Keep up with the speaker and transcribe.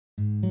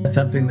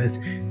Something that's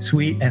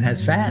sweet and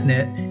has fat in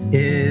it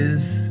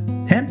is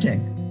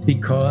tempting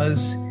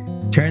because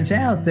it turns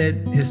out that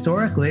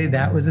historically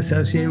that was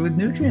associated with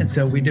nutrients.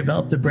 So we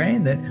developed a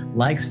brain that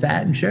likes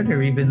fat and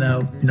sugar, even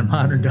though in a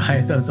modern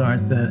diet, those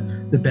aren't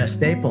the best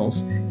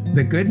staples.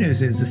 The good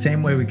news is the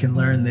same way we can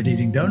learn that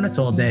eating donuts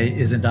all day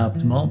isn't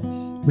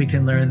optimal, we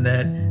can learn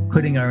that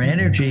putting our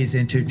energies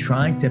into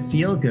trying to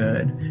feel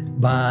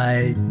good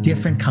by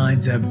different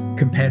kinds of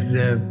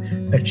competitive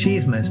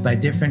achievements, by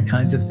different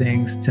kinds of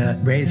things to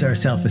raise our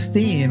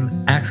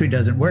self-esteem actually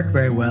doesn't work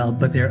very well,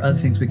 but there are other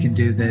things we can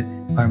do that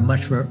are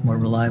much more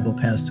reliable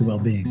paths to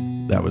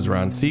well-being. That was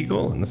Ron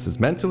Siegel, and this is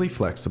Mentally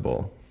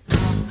Flexible.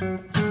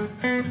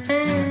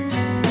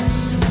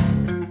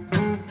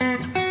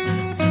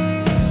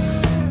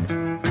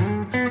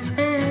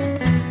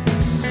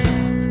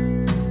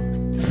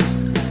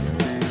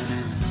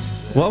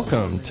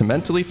 Welcome to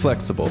Mentally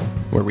Flexible,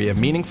 where we have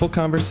meaningful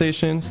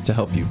conversations to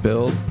help you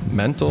build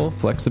mental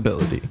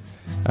flexibility.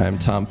 I am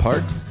Tom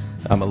Parks.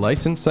 I'm a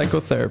licensed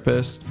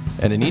psychotherapist,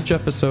 and in each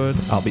episode,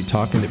 I'll be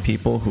talking to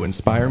people who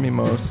inspire me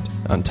most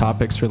on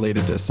topics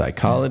related to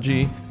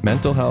psychology,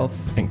 mental health,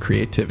 and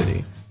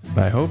creativity.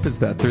 My hope is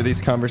that through these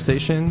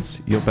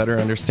conversations, you'll better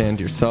understand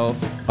yourself,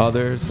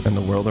 others, and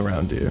the world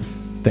around you.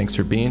 Thanks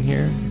for being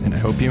here, and I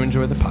hope you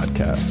enjoy the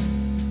podcast.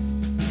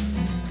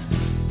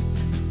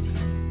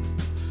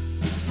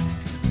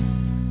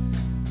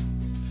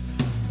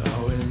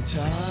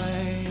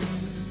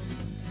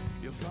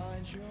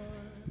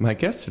 My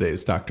guest today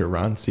is Dr.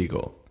 Ron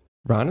Siegel.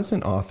 Ron is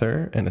an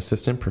author and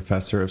assistant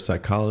professor of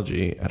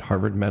psychology at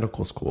Harvard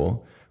Medical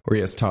School, where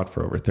he has taught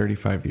for over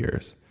 35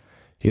 years.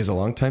 He is a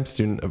longtime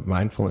student of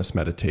mindfulness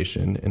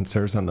meditation and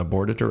serves on the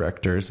board of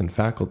directors and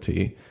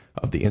faculty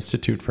of the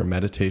Institute for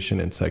Meditation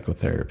and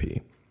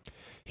Psychotherapy.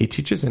 He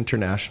teaches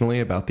internationally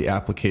about the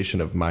application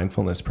of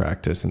mindfulness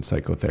practice in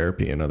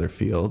psychotherapy and other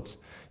fields,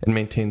 and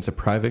maintains a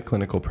private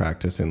clinical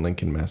practice in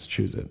Lincoln,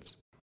 Massachusetts.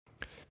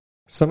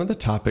 Some of the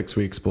topics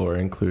we explore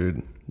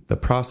include the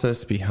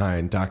process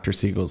behind Dr.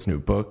 Siegel's new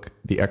book,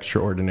 The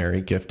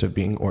Extraordinary Gift of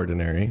Being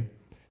Ordinary,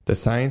 the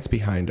science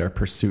behind our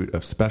pursuit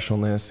of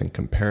specialness and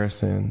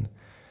comparison,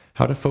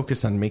 how to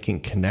focus on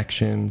making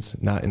connections,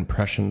 not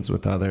impressions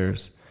with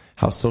others,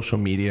 how social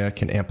media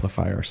can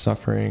amplify our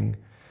suffering,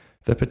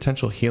 the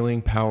potential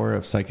healing power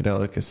of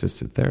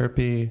psychedelic-assisted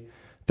therapy,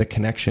 the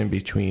connection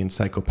between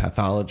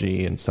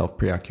psychopathology and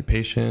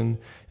self-preoccupation,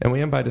 and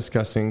we end by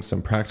discussing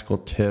some practical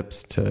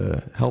tips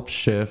to help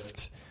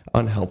shift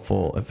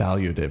unhelpful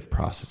evaluative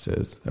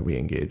processes that we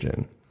engage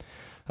in.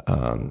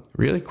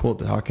 Really cool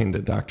talking to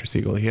Dr.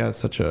 Siegel. He has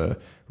such a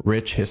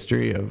rich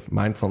history of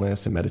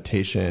mindfulness and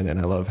meditation, and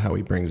I love how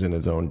he brings in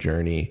his own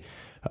journey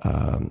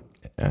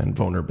and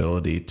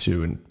vulnerability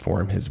to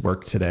inform his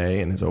work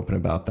today and is open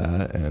about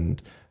that.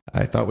 And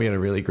I thought we had a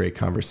really great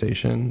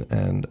conversation,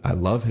 and I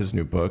love his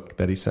new book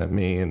that he sent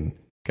me and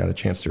got a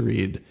chance to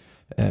read,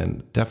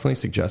 and definitely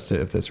suggest it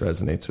if this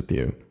resonates with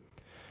you.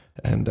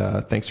 And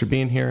thanks for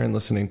being here and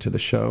listening to the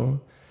show.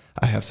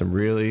 I have some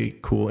really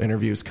cool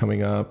interviews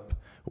coming up,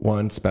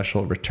 one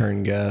special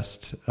return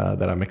guest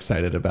that I'm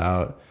excited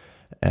about,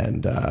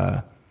 and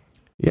I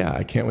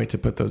can't wait to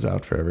put those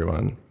out for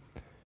everyone.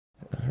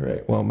 All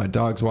right, well, my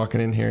dog's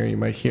walking in here. You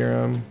might hear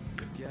him.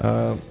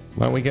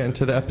 Why don't we get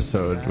into the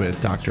episode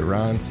with Dr.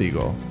 Ron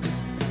Siegel.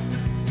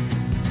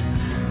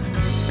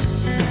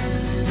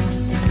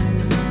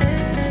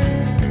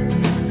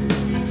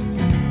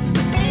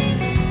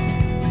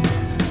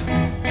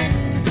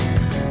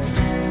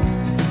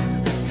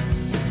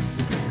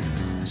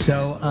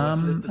 So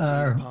I'm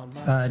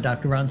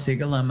Dr. Ron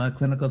Siegel. I'm a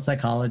clinical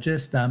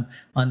psychologist. I'm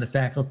on the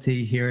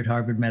faculty here at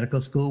Harvard Medical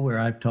School, where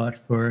I've taught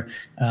for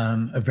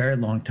a very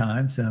long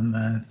time,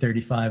 some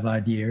 35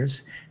 odd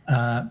years.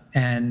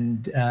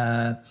 And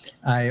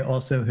I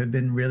also have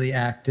been really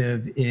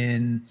active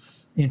in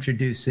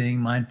introducing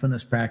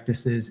mindfulness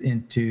practices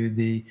into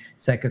the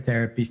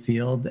psychotherapy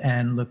field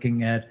and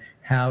looking at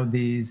how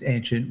these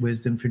ancient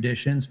wisdom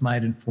traditions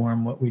might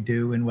inform what we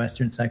do in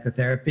Western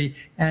psychotherapy,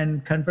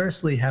 and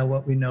conversely, how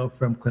what we know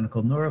from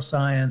clinical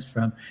neuroscience,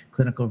 from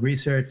clinical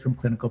research, from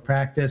clinical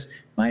practice,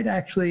 might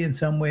actually in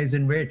some ways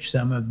enrich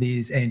some of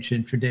these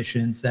ancient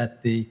traditions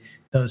that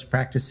those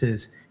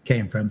practices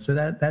came from. So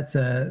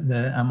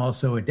I'm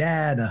also a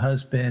dad, a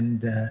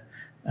husband,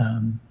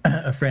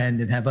 a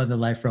friend, and have other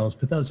life roles,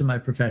 but those are my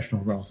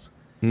professional roles.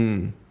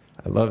 I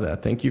love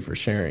that. Thank you for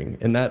sharing.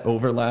 And that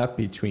overlap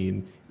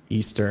between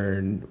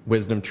Eastern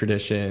wisdom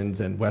traditions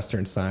and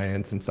Western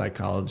science and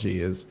psychology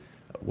is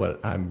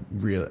what I'm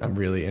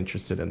really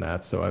interested in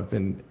that. So I've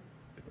been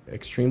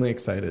extremely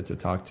excited to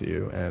talk to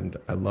you, and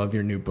I love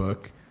your new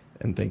book,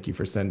 and thank you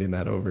for sending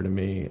that over to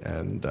me.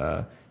 And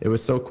it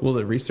was so cool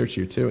to research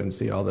you too and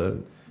see all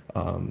the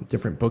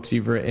different books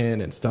you've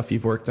written and stuff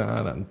you've worked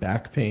on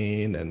back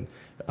pain and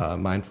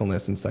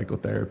mindfulness and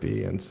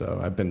psychotherapy. And so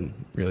I've been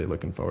really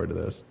looking forward to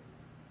this.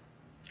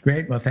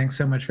 Great. Well, thanks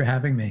so much for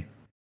having me.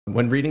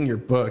 When reading your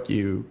book,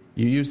 you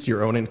used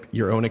your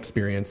own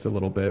experience a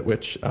little bit,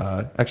 which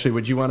actually,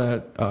 would you want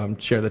to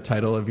share the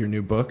title of your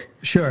new book?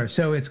 Sure.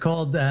 So it's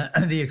called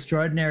The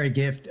Extraordinary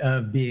Gift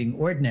of Being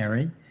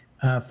Ordinary,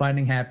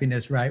 Finding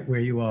Happiness Right Where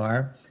You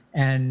Are.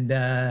 And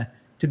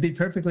to be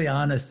perfectly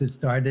honest, it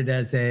started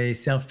as a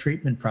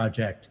self-treatment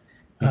project,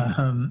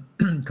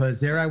 because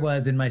there I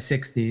was in my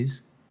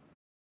 60s,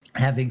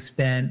 having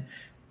spent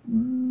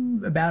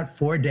about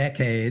 4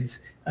 decades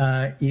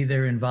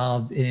either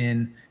involved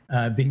in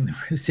being the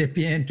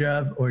recipient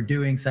of or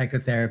doing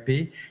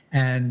psychotherapy,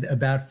 and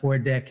about 4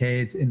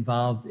 decades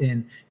involved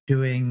in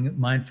doing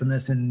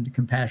mindfulness and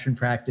compassion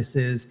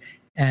practices.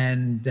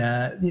 And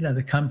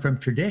they come from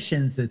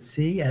traditions that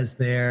see as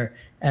their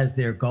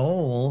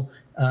goal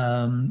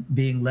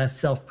being less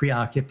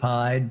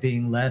self-preoccupied,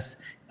 being less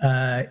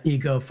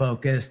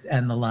ego-focused,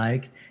 and the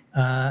like.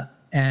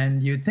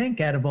 And you'd think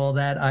out of all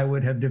that, I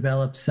would have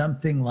developed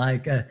something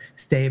like a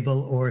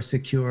stable or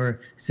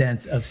secure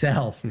sense of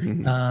self.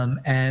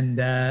 And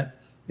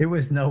it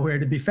was nowhere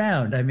to be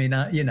found. I mean,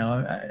 I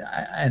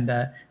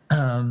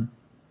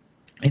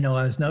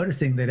was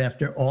noticing that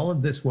after all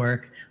of this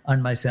work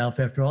on myself,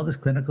 after all this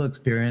clinical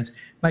experience,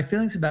 my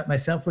feelings about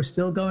myself were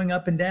still going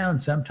up and down,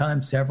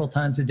 sometimes several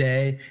times a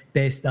day,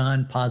 based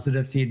on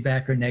positive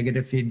feedback or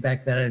negative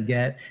feedback that I'd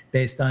get,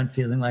 based on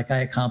feeling like I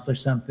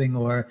accomplished something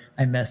or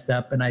I messed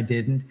up and I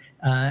didn't.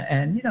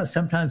 And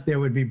sometimes there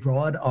would be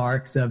broad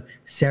arcs of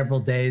several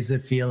days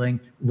of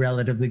feeling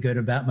relatively good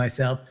about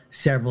myself,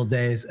 several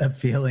days of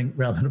feeling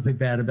relatively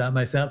bad about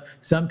myself.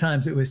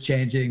 Sometimes it was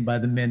changing by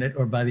the minute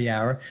or by the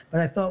hour.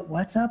 But I thought,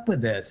 what's up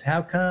with this?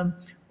 How come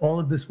all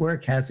of this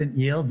work hasn't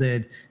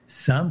yielded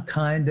some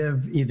kind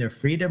of either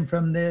freedom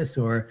from this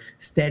or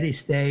steady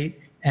state?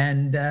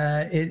 And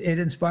it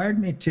inspired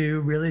me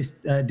to really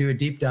do a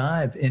deep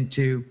dive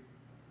into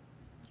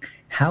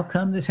how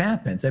come this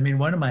happens. I mean,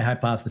 one of my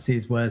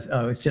hypotheses was,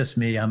 it's just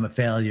me. I'm a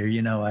failure.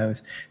 I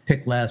was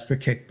picked last for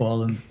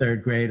kickball in the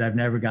 3rd grade. I've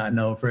never gotten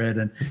over it,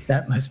 and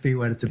that must be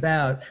what it's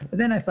about. But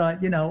then I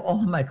thought,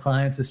 all of my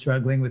clients are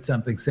struggling with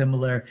something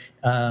similar.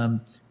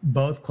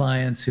 Both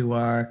clients who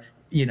are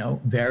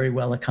very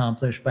well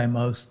accomplished by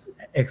most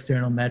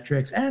external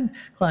metrics, and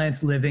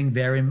clients living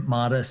very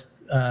modest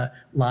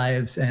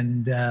lives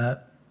and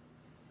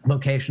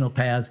vocational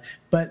paths,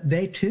 but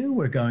they too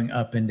were going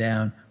up and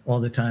down all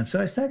the time.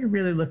 So I started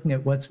really looking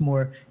at what's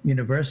more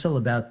universal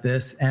about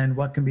this and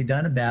what can be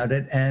done about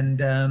it. And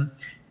the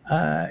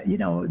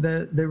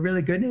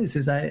really good news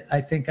is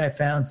I think I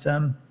found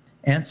some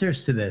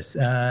answers to this.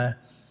 At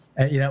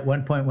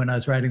one point when I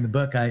was writing the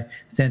book, I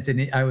sent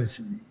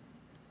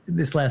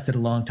this lasted a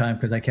long time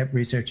because I kept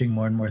researching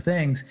more and more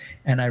things.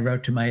 And I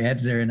wrote to my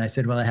editor and I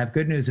said, well, I have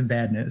good news and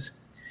bad news.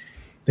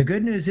 The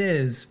good news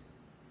is,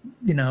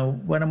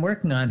 what I'm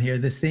working on here,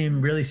 this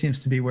theme really seems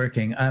to be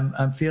working.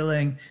 I'm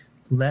feeling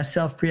less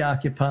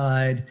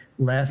self-preoccupied,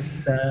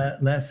 less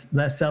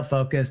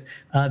self-focused.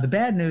 The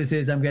bad news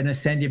is I'm going to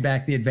send you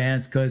back the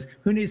advance, because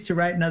who needs to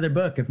write another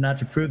book if not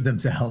to prove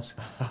themselves?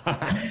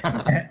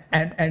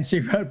 and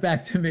she wrote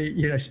back to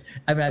me,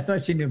 I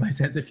thought she knew my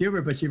sense of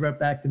humor, but she wrote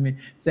back to me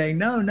saying,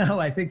 no,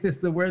 I think this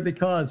is a worthy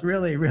cause.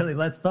 Really,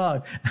 let's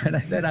talk. And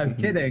I said I was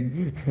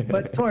kidding,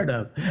 but sort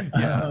of.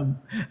 Yeah.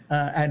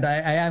 And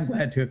I am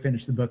glad to have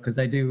finished the book, because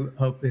I do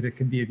hope that it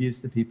can be of use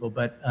to people.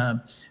 But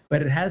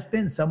it has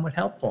been somewhat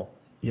helpful.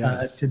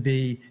 Yes. To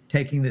be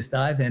taking this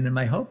dive in. And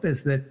my hope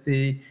is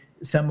that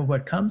some of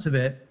what comes of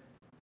it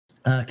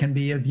can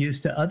be of use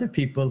to other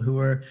people who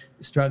are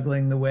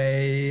struggling the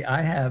way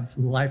I have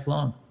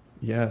lifelong.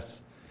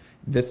 Yes.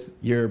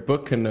 Your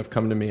book couldn't have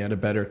come to me at a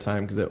better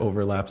time, because it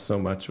overlaps so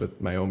much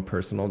with my own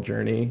personal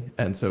journey.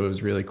 And so it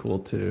was really cool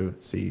to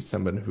see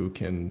someone who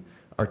can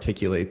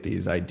articulate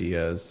these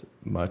ideas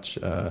much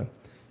better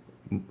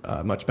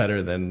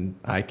than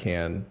I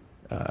can.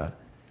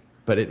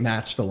 But it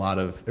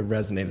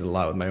resonated a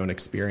lot with my own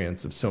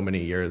experience of so many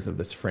years of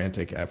this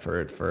frantic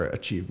effort for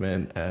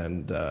achievement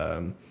and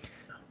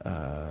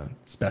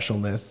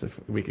specialness, if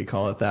we could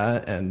call it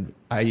that. And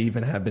I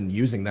even have been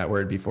using that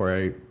word before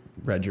I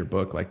read your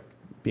book, like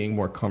being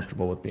more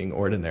comfortable with being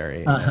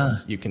ordinary.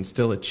 And you can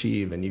still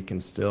achieve and you can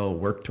still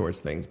work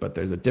towards things, but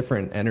there's a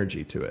different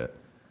energy to it.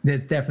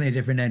 There's definitely a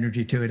different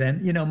energy to it.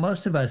 And,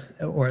 most of us,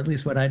 or at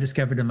least what I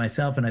discovered in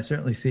myself, and I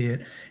certainly see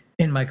it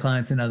in my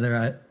clients and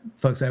other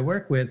folks I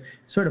work with,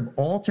 sort of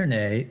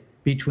alternate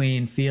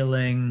between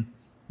feeling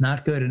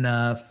not good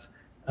enough,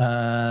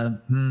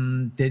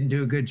 didn't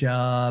do a good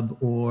job,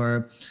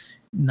 or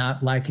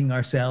not liking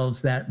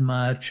ourselves that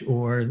much,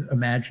 or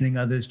imagining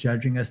others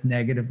judging us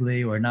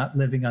negatively, or not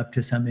living up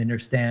to some inner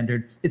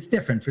standard. It's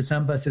different. For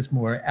some of us, it's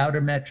more outer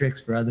metrics.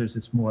 For others,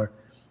 it's more,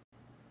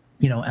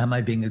 am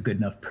I being a good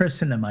enough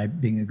person? Am I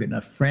being a good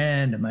enough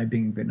friend? Am I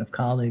being a good enough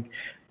colleague?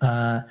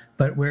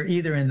 But we're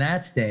either in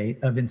that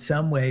state of in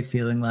some way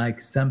feeling like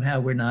somehow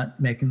we're not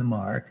making the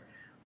mark,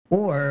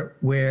 or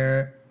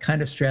we're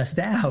kind of stressed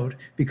out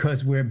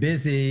because we're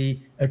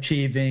busy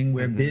achieving,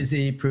 we're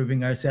busy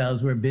proving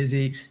ourselves, we're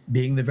busy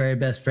being the very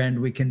best friend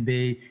we can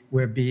be,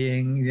 we're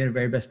being the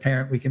very best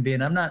parent we can be.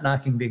 And I'm not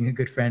knocking being a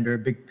good friend or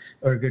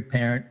a good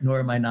parent, nor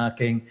am I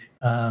knocking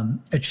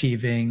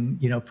achieving,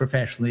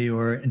 professionally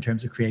or in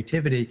terms of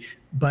creativity.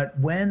 But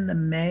when the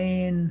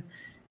main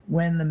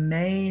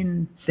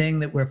thing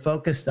that we're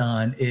focused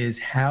on is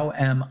how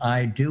am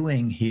I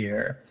doing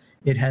here,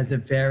 it has a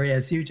very,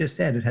 as you just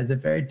said, it has a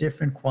very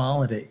different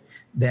quality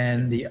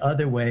than the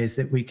other ways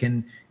that we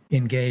can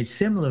engage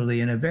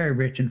similarly in a very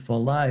rich and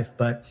full life,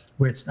 but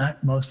where it's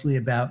not mostly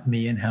about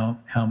me and how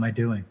am I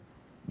doing.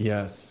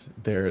 Yes,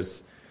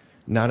 there's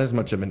not as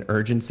much of an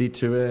urgency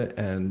to it,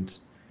 and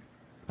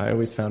I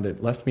always found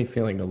it left me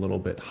feeling a little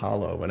bit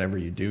hollow whenever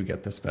you do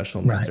get the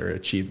specialness or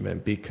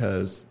achievement,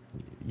 because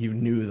you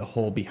knew the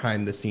whole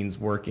behind the scenes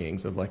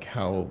workings of like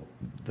how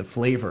the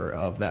flavor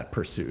of that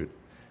pursuit.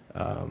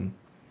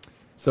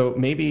 So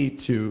maybe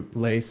to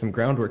lay some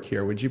groundwork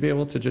here, would you be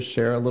able to just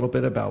share a little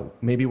bit about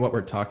maybe what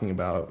we're talking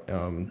about?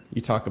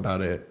 You talk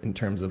about it in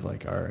terms of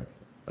like our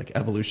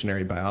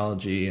evolutionary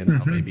biology and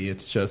how maybe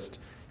it's just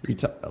you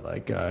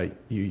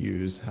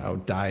use how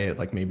diet,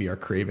 like maybe our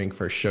craving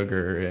for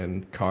sugar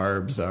and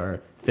carbs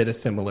fit a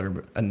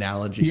similar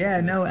analogy to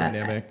this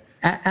dynamic.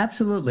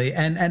 Absolutely.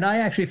 And I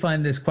actually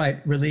find this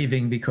quite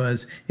relieving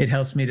because it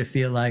helps me to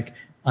feel like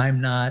I'm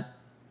not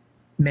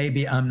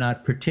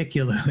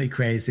particularly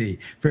crazy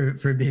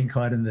for being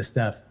caught in this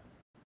stuff.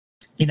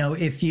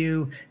 If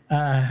you,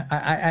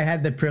 I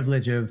had the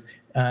privilege of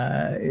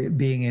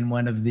being in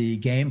one of the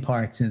game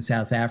parks in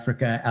South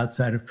Africa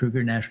outside of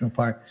Kruger National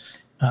Park,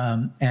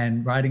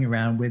 and riding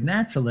around with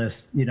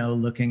naturalists,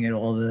 looking at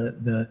all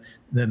the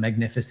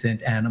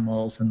magnificent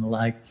animals and the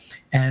like.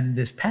 And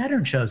this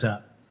pattern shows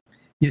up.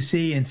 You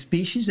see, in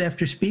species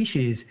after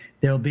species,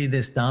 there'll be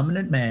this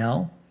dominant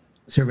male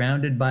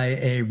surrounded by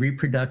a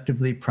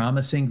reproductively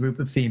promising group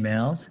of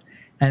females.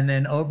 And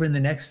then over in the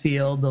next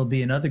field, there'll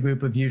be another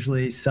group of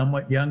usually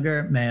somewhat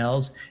younger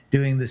males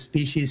doing the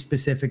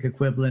species-specific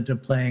equivalent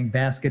of playing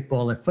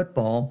basketball or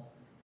football,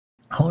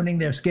 honing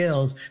their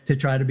skills to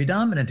try to be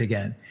dominant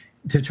again,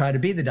 to try to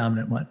be the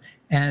dominant one.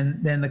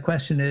 And then the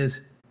question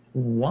is,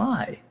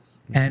 why?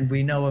 And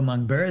we know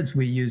among birds,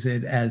 we use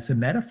it as a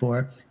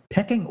metaphor,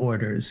 pecking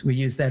orders. We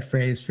use that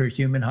phrase for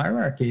human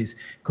hierarchies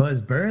because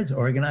birds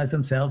organize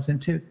themselves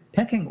into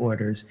pecking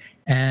orders.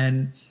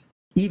 And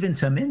even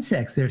some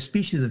insects, there are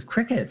species of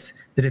crickets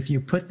that if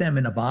you put them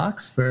in a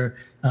box for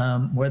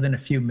more than a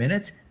few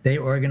minutes, they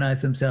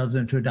organize themselves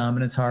into a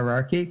dominance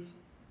hierarchy.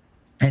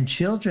 And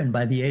children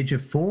by the age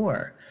of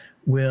 4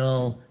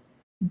 will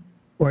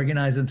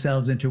organize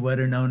themselves into what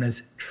are known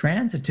as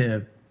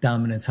transitive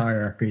dominance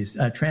hierarchies.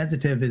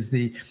 Transitive is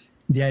the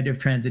idea of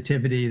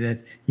transitivity that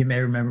you may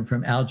remember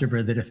from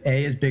algebra, that if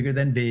A is bigger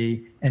than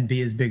B and B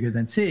is bigger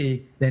than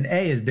C, then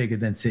A is bigger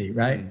than C,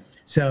 right?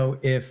 So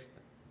if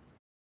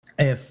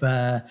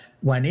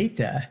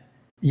Juanita,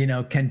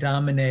 can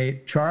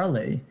dominate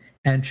Charlie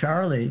and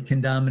Charlie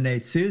can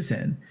dominate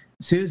Susan,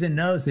 Susan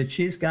knows that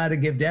she's got to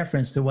give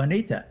deference to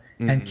Juanita.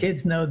 And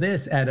kids know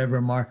this at a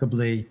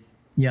remarkably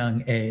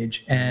young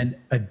age. And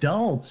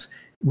adults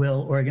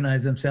will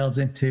organize themselves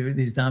into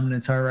these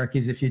dominance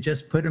hierarchies. If you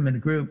just put them in a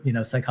group,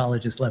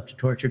 psychologists love to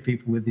torture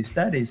people with these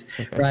studies,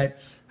 right?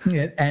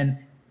 And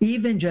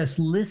even just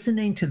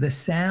listening to the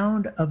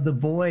sound of the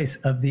voice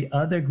of the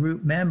other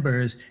group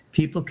members,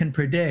 people can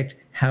predict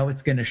how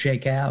it's going to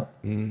shake out.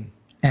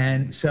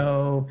 And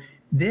so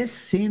this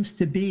seems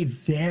to be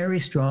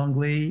very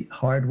strongly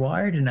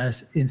hardwired in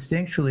us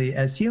instinctually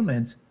as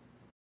humans.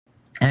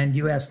 And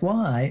you asked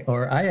why,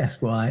 or I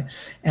asked why.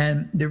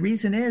 And the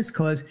reason is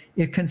because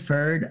it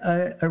conferred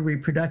a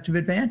reproductive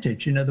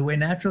advantage. The way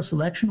natural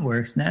selection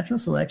works, natural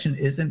selection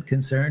isn't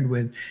concerned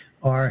with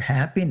our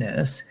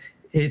happiness.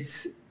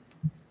 It's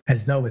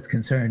as though it's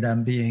concerned.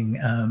 I'm being,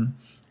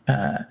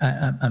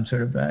 I'm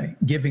sort of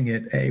giving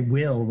it a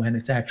will when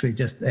it's actually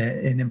just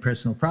an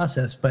impersonal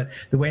process. But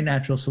the way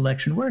natural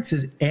selection works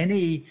is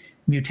any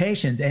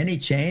mutations, any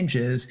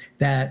changes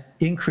that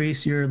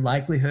increase your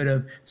likelihood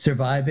of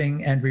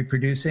surviving and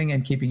reproducing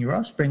and keeping your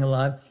offspring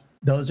alive,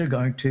 those are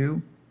going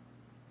to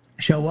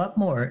show up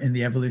more in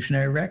the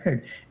evolutionary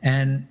record.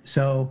 And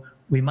so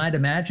we might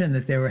imagine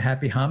that there were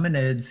happy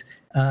hominids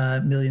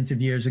millions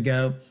of years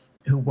ago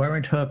who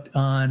weren't hooked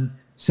on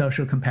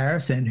social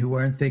comparison, who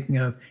weren't thinking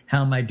of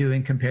how am I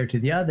doing compared to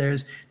the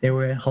others. They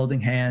were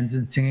holding hands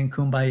and singing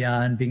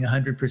Kumbaya and being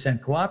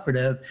 100%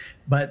 cooperative,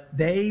 but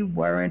they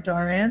weren't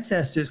our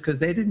ancestors because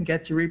they didn't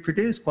get to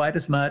reproduce quite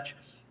as much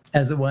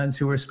as the ones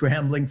who were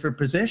scrambling for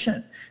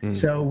position.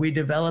 So we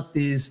developed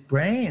these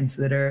brains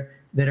that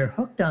are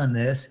hooked on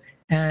this.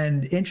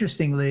 And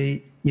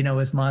interestingly,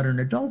 as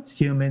modern adult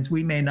humans,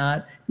 we may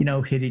not,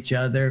 hit each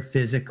other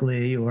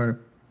physically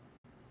or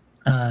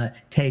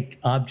take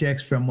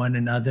objects from one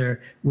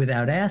another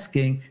without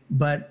asking,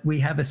 but we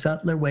have a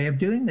subtler way of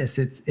doing this.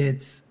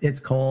 It's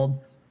called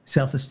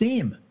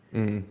self-esteem.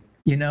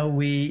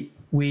 We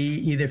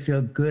either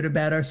feel good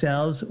about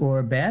ourselves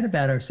or bad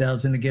about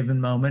ourselves in a given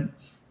moment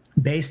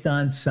based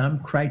on some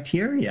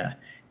criteria.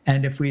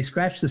 And if we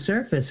scratch the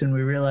surface and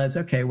we realize,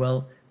 okay,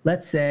 well,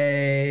 let's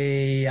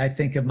say I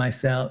think of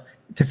myself,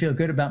 to feel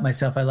good about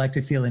myself, I like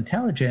to feel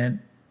intelligent.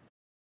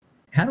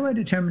 How do I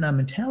determine I'm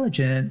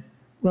intelligent?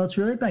 Well, it's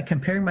really by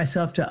comparing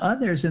myself to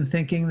others and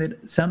thinking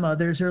that some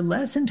others are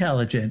less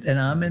intelligent and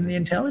I'm in the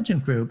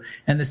intelligent group.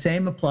 And the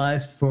same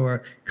applies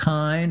for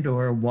kind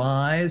or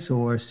wise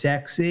or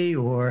sexy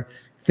or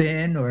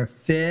thin or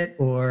fit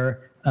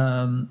or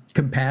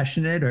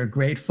compassionate or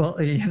grateful.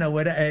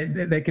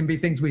 They can be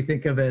things we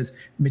think of as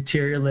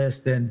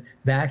materialist and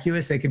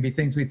vacuous. They can be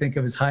things we think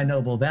of as high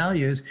noble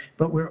values,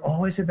 but we're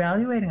always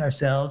evaluating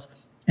ourselves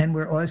and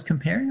we're always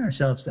comparing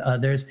ourselves to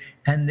others.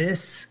 And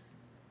this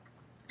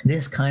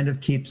kind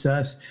of keeps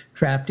us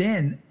trapped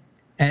in.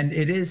 And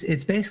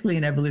it's basically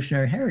an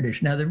evolutionary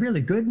heritage. Now, the really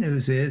good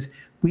news is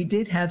we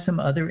did have some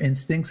other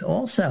instincts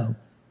also.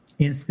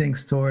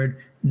 Instincts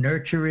toward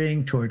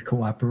nurturing, toward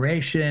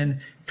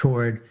cooperation,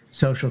 toward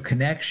social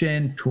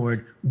connection,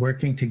 toward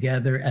working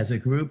together as a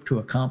group to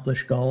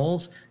accomplish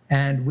goals.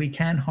 And we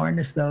can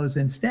harness those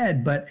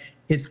instead, but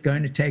it's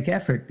going to take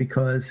effort,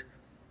 because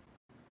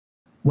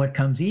what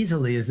comes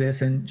easily is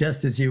this, and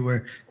just as you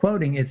were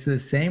quoting, it's the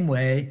same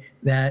way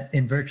that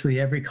in virtually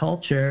every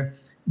culture,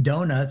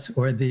 donuts,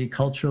 or the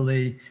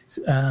culturally,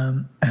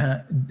 the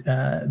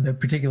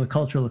particular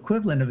cultural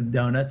equivalent of a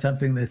donut,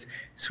 something that's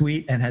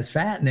sweet and has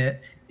fat in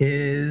it,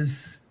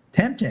 is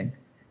tempting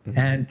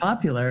and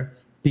popular,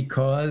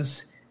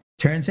 because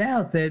turns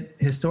out that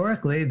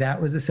historically that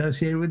was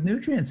associated with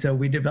nutrients. So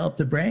we developed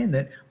a brain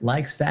that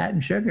likes fat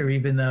and sugar,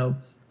 even though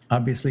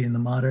obviously in a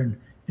modern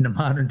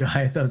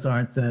diet, those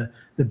aren't the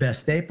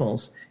best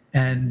staples.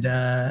 And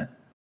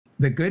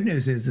the good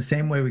news is, the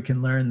same way we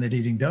can learn that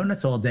eating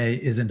donuts all day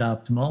isn't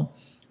optimal,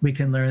 we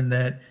can learn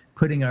that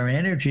putting our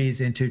energies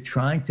into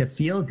trying to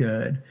feel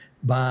good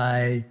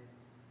by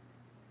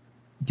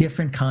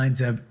different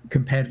kinds of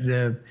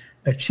competitive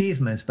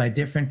achievements, by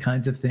different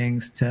kinds of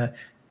things to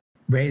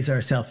raise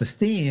our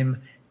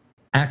self-esteem,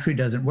 actually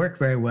doesn't work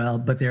very well.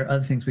 But there are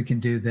other things we can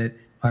do that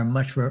are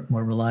much more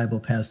reliable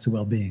paths to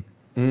well-being.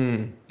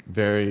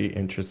 Very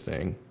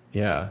interesting.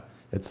 Yeah.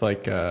 It's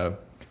like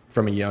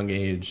from a young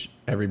age,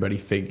 everybody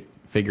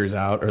figures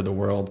out, or the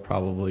world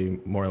probably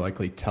more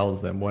likely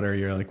tells them, what are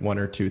your like one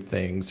or two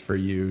things for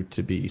you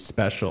to be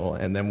special.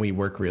 And then we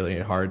work really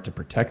hard to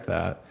protect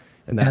that.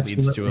 And that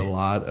leads to a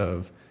lot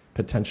of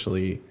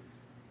potentially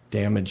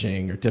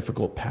damaging or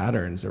difficult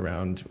patterns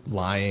around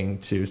lying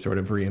to sort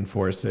of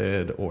reinforce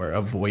it, or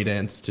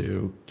avoidance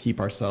to keep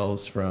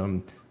ourselves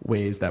from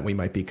ways that we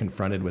might be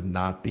confronted with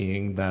not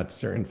being that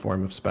certain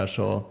form of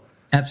special.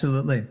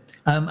 Absolutely.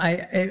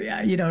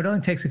 It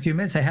only takes a few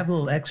minutes. I have a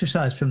little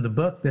exercise from the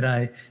book that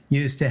I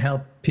use to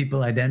help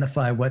people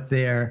identify what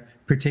their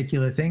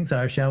particular things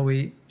are. Shall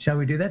we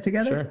do that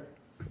together? Sure.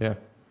 Yeah.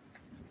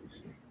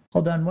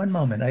 Hold on one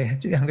moment. I'm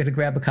going to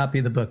grab a copy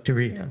of the book to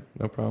read. Yeah,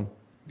 no problem.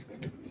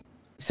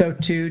 So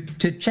to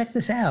check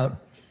this out,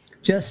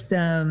 just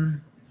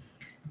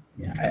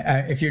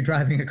if you're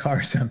driving a car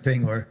or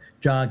something, or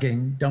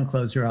jogging, don't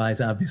close your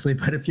eyes, obviously.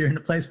 But if you're in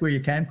a place where you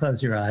can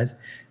close your eyes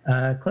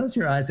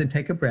and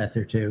take a breath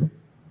or two,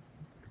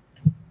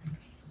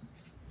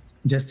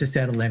 just to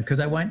settle in. Because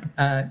I want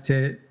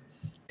to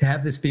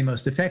have this be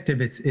most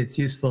effective, it's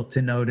useful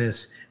to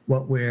notice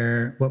what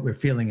we're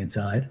feeling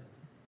inside.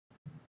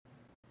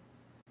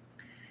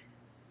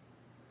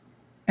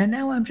 And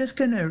now I'm just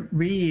going to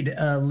read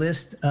a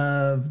list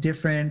of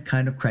different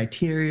kind of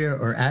criteria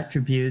or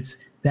attributes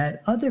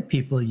that other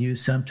people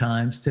use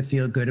sometimes to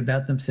feel good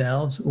about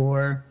themselves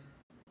or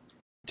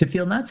to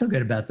feel not so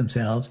good about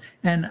themselves.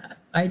 And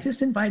I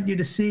just invite you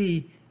to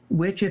see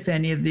which, if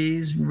any of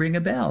these, ring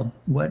a bell.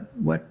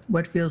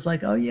 What feels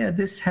like, oh yeah,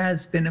 this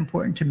has been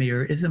important to me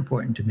or is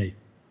important to me.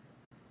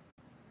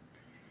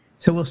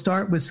 So we'll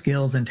start with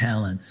skills and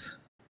talents.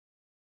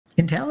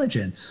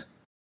 Intelligence.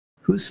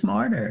 Who's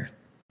smarter?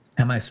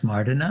 Am I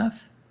smart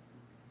enough?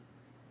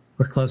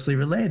 We're closely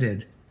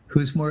related.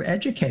 Who's more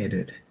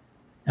educated?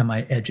 Am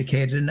I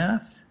educated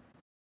enough?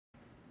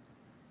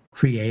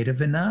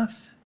 Creative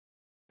enough?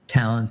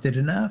 Talented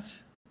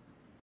enough?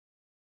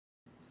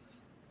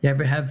 You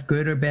ever have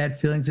good or bad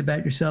feelings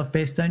about yourself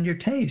based on your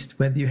taste,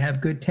 whether you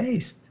have good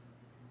taste?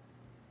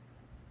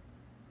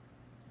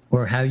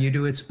 Or how you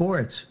do at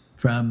sports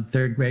from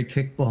third grade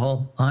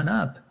kickball on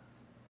up?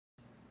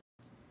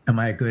 Am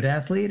I a good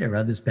athlete? Are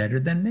others better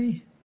than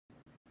me?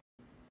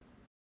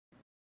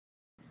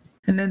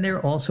 And then there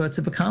are all sorts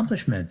of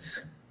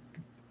accomplishments.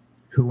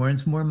 Who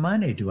earns more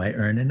money? Do I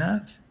earn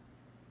enough?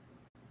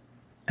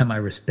 Am I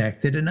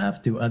respected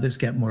enough? Do others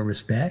get more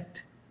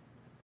respect?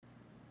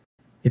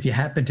 If you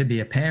happen to be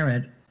a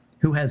parent,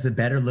 who has the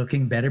better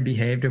looking, better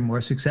behaved, or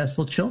more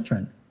successful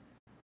children?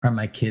 Are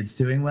my kids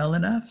doing well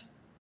enough?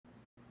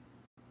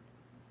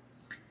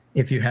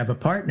 If you have a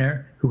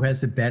partner, who has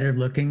the better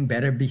looking,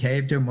 better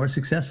behaved, or more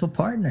successful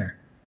partner?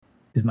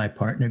 Is my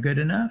partner good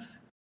enough?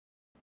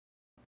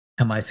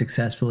 Am I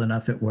successful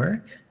enough at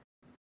work?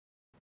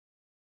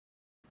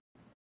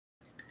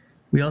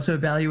 We also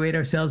evaluate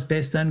ourselves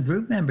based on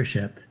group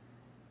membership.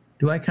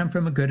 Do I come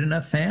from a good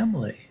enough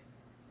family?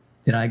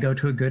 Did I go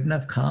to a good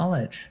enough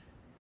college?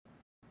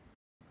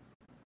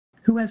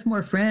 Who has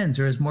more friends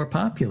or is more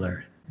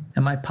popular?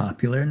 Am I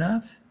popular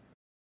enough?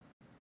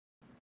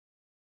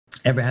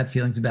 Ever have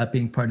feelings about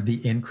being part of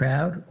the in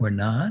crowd or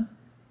not?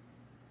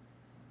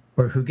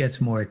 Or who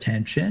gets more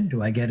attention?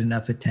 Do I get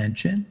enough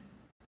attention?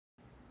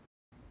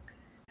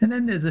 And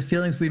then there's the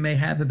feelings we may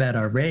have about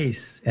our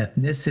race,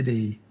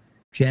 ethnicity,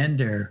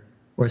 gender,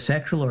 or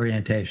sexual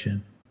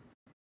orientation.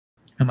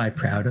 Am I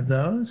proud of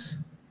those?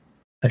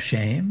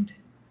 Ashamed?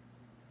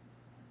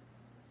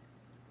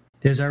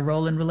 There's our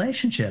role in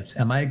relationships.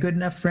 Am I a good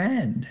enough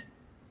friend?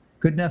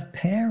 Good enough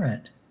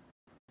parent?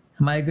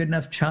 Am I a good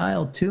enough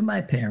child to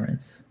my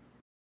parents?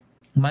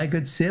 Am I a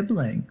good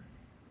sibling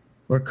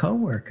or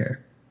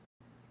coworker?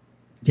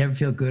 Do you ever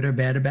feel good or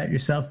bad about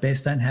yourself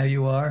based on how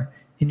you are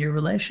in your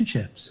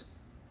relationships?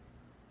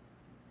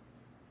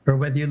 Or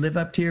whether you live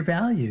up to your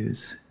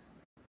values?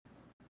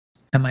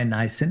 Am I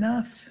nice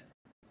enough?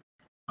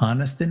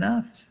 Honest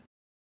enough?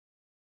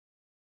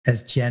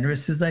 As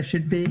generous as I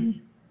should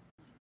be?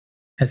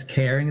 As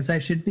caring as I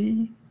should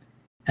be?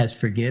 As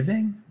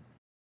forgiving?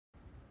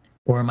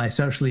 Or am I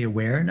socially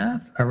aware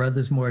enough? Are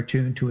others more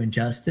attuned to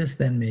injustice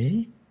than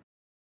me?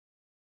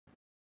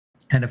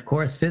 And of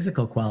course,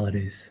 physical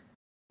qualities.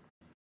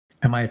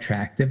 Am I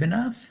attractive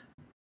enough?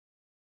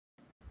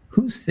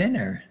 Who's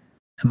thinner?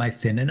 Am I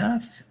thin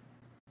enough?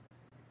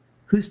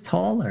 Who's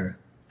taller?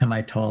 Am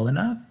I tall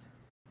enough?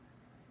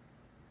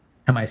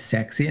 Am I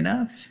sexy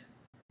enough?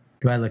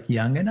 Do I look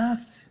young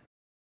enough?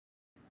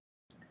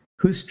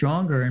 Who's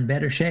stronger and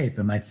better shape?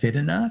 Am I fit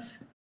enough?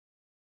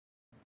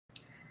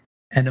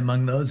 And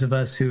among those of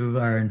us who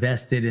are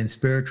invested in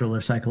spiritual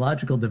or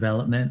psychological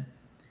development,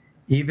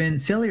 even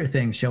sillier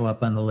things show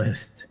up on the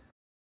list.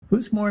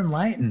 Who's more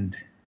enlightened?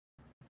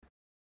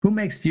 Who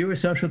makes fewer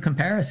social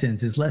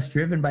comparisons, is less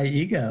driven by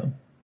ego?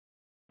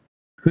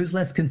 Who's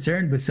less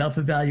concerned with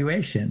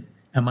self-evaluation?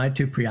 Am I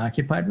too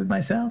preoccupied with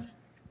myself?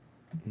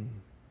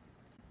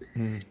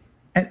 Mm-hmm.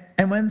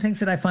 And one of the things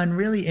that I find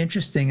really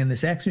interesting in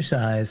this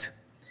exercise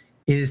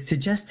is to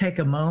just take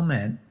a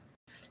moment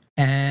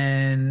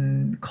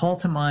and call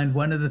to mind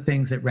one of the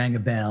things that rang a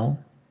bell,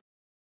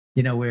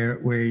 you know, where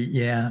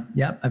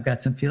I've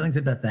got some feelings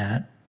about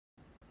that.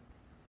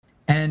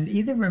 And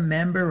either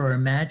remember or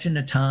imagine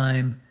a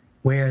time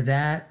where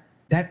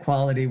that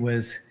quality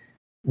was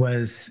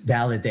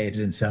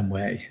validated in some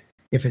way.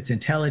 If it's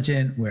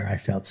intelligent, where I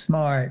felt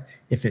smart.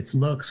 If it's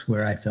looks,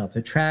 where I felt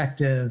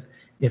attractive.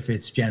 If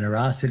it's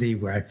generosity,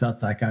 where I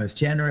felt like I was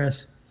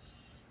generous.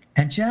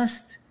 And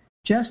just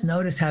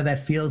notice how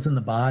that feels in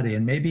the body,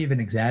 and maybe even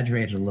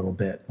exaggerate it a little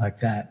bit like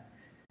that.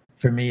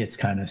 For me, it's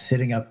kind of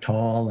sitting up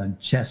tall and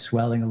chest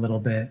swelling a little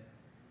bit.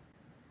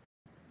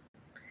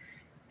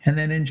 And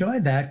then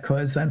enjoy that,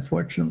 because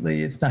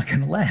unfortunately, it's not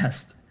going to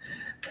last.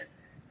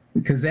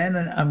 Because then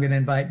I'm going to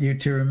invite you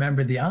to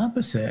remember the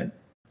opposite,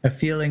 a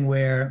feeling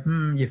where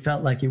you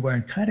felt like you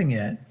weren't cutting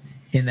it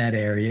in that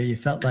area. You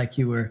felt like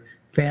you were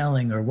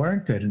failing or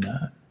weren't good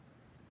enough.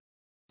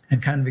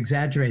 And kind of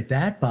exaggerate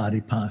that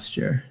body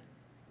posture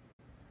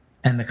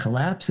and the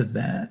collapse of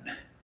that.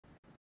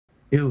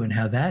 Ew, and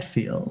how that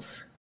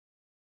feels.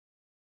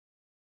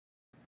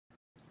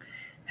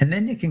 And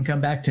then you can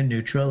come back to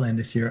neutral, and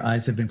if your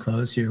eyes have been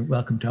closed, you're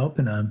welcome to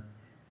open them.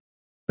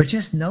 But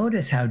just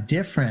notice how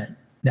different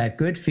that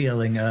good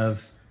feeling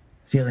of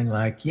feeling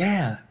like,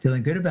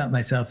 feeling good about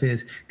myself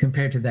is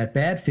compared to that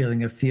bad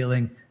feeling of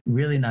feeling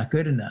really not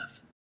good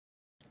enough.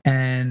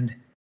 And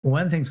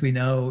one of the things we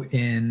know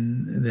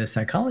in the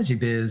psychology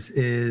biz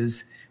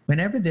is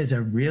whenever there's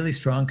a really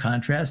strong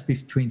contrast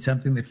between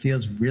something that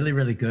feels really,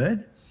 really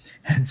good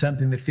and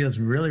something that feels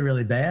really,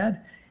 really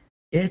bad,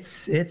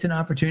 it's an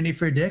opportunity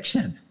for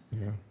addiction.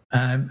 Yeah.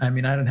 I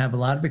mean, I don't have a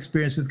lot of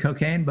experience with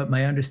cocaine, but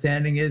my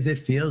understanding is it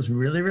feels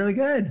really, really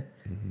good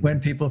when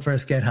people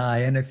first get high,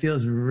 and it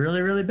feels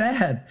really, really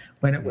bad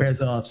when it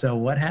wears off. So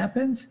what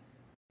happens?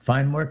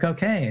 Find more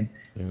cocaine.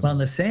 Yes. Well, in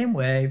the same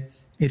way,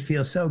 it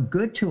feels so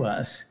good to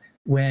us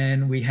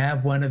when we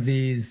have one of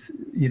these,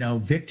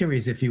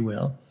 victories, if you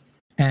will,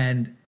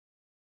 and,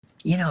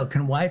 it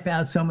can wipe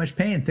out so much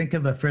pain. Think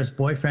of a first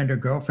boyfriend or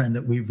girlfriend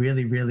that we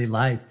really, really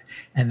liked,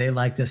 and they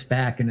liked us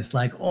back. And it's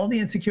like all the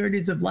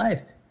insecurities of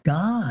life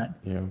gone,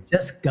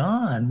 just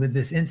gone with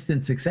this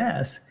instant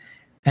success.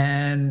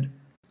 And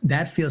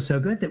that feels so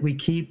good that we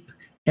keep,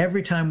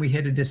 every time we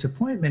hit a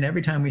disappointment,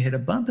 every time we hit a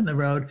bump in the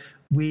road,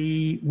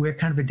 we're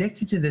kind of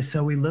addicted to this.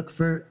 So we look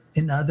for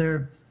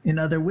another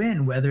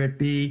win, whether it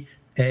be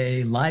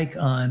a like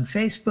on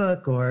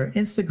Facebook or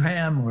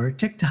Instagram or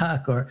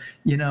TikTok or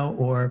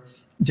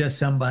just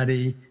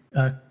somebody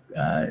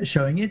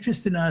showing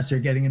interest in us or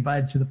getting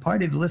invited to the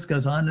party. The list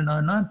goes on and on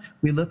and on.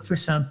 We look for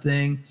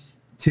something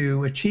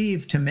to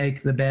achieve to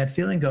make the bad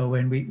feeling go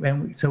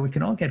away, so we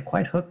can all get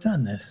quite hooked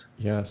on this.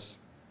 Yes.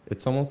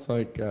 It's almost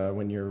like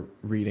when you're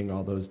reading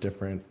all those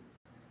different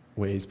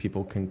ways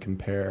people can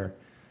compare,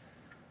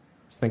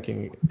 I was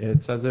thinking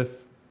it's as if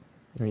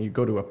you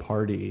go to a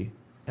party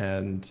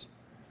and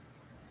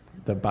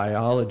the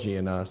biology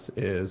in us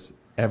is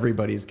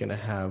everybody's going to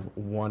have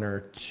one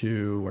or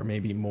two or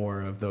maybe more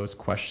of those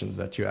questions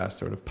that you ask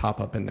sort of pop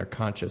up in their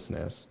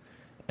consciousness.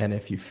 And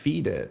if you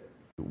feed it,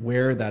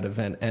 where that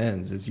event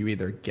ends is you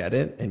either get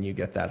it and you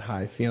get that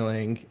high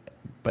feeling,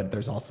 but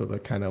there's also the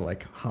kind of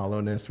like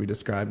hollowness we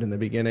described in the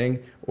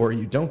beginning, or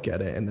you don't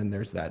get it and then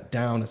there's that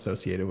down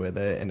associated with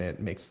it, and it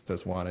makes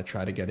us want to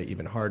try to get it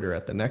even harder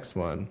at the next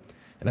one.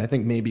 And I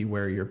think maybe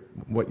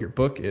what your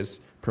book is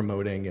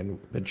promoting and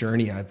the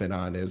journey I've been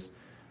on is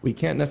we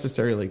can't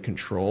necessarily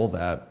control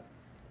that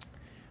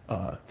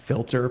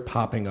filter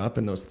popping up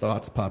and those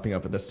thoughts popping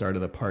up at the start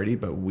of the party,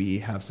 but we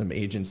have some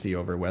agency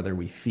over whether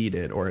we feed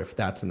it or if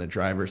that's in the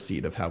driver's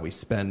seat of how we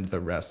spend the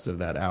rest of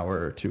that hour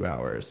or 2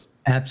 hours.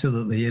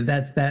 Absolutely.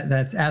 That's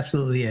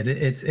absolutely it.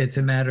 It's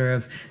a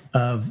matter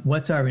of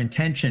what's our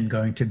intention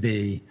going to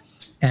be.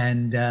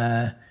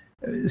 And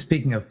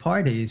speaking of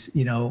parties,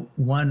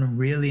 one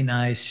really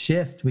nice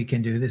shift we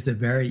can do, this is a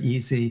very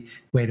easy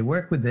way to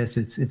work with this.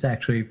 It's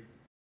actually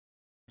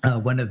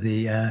one of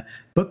the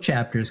book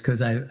chapters,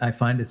 because I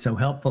find it so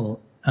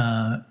helpful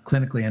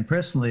clinically and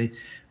personally.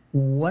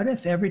 What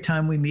if every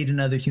time we meet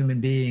another human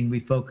being, we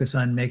focus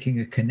on making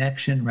a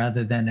connection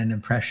rather than an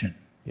impression?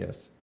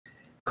 Yes.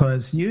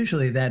 Because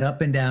usually that up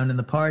and down in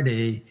the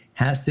party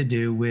has to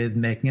do with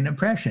making an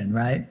impression,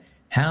 right?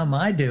 How am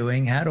I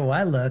doing? How do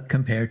I look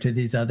compared to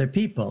these other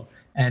people?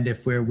 And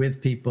if we're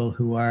with people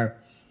who are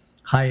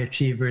high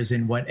achievers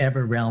in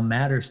whatever realm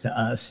matters to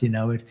us,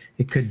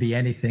 it could be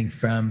anything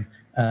from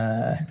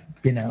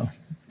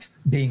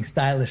being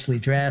stylishly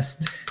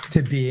dressed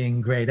to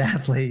being great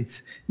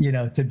athletes,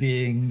 to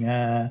being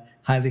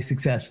highly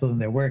successful in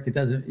their work. It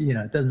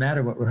doesn't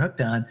matter what we're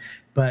hooked on.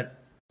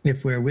 But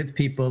if we're with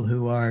people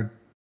who are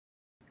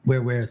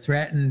where we're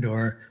threatened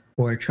or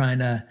trying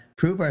to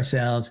prove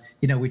ourselves,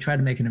 we try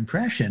to make an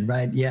impression,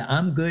 right? Yeah,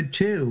 I'm good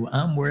too.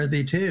 I'm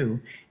worthy too.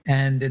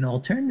 And an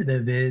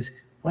alternative is,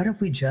 what if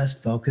we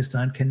just focused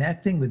on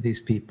connecting with these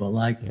people?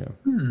 Like,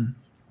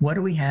 what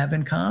do we have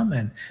in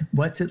common?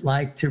 What's it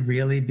like to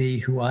really be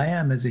who I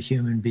am as a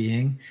human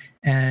being?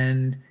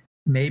 And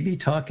maybe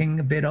talking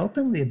a bit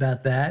openly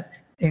about that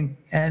and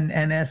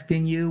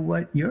asking you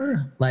what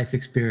your life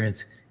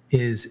experience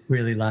is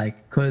really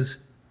like. Because,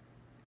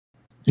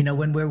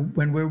 when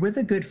we're with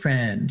a good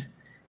friend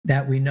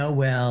that we know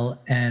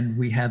well and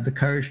we have the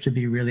courage to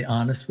be really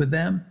honest with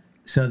them,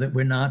 so that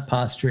we're not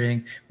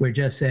posturing, we're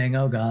just saying,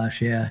 oh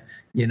gosh, yeah,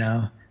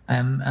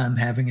 I'm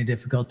having a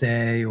difficult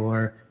day,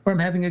 or I'm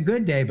having a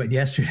good day, but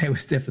yesterday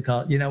was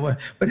difficult.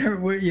 Whenever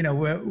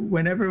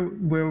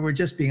we're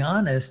just being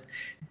honest,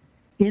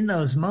 in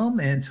those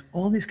moments,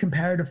 all these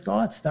comparative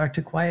thoughts start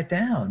to quiet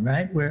down,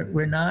 right?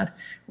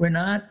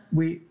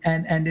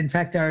 And in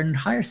fact, our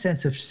entire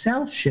sense of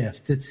self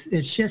shifts.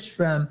 It shifts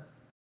from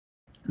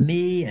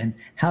me and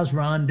how's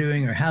Ron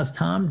doing or how's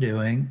Tom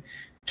doing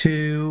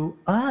to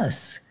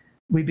us.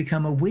 We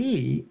become a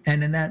we,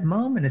 and in that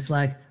moment, it's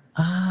like,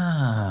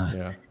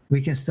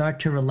 we can start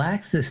to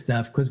relax this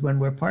stuff, because when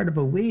we're part of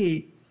a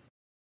we,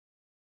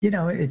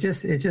 it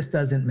just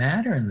doesn't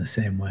matter in the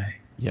same way.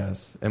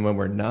 Yes. And when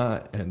we're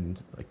not, and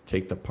like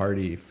take the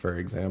party, for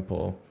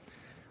example,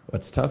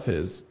 what's tough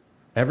is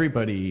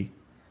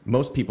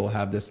most people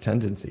have this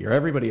tendency, or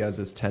everybody has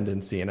this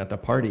tendency. And at the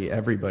party,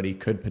 everybody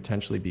could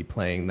potentially be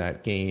playing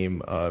that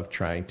game of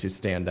trying to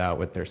stand out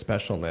with their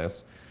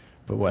specialness.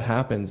 But what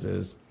happens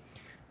is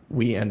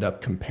we end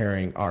up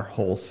comparing our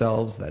whole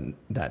selves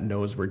that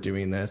knows we're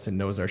doing this and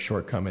knows our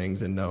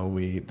shortcomings and know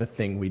the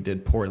thing we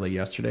did poorly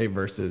yesterday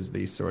versus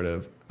the sort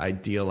of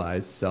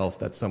idealized self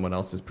that someone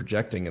else is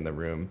projecting in the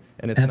room.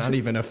 And it's not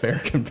even a fair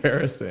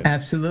comparison.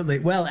 Absolutely.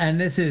 Well, and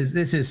this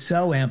is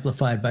so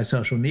amplified by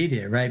social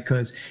media, right?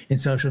 Because in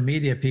social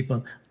media,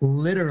 people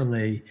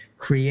literally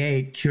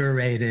create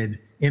curated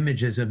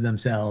images of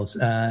themselves.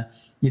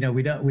 We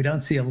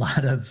don't see a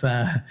lot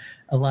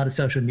of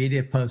social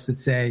media posts that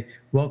say,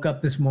 woke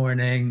up this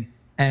morning,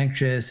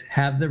 anxious,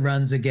 have the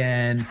runs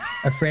again,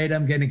 afraid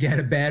I'm going to get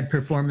a bad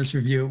performance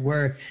review at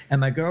work,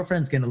 and my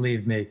girlfriend's going to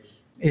leave me.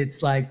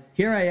 It's like,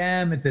 here I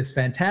am at this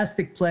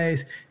fantastic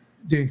place,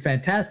 doing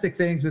fantastic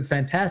things with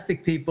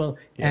fantastic people,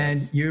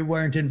 and you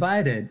weren't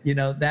invited.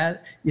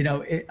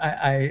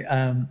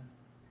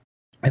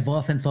 I've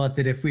often thought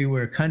that if we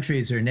were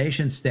countries or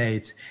nation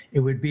states, it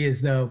would be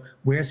as though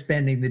we're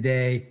spending the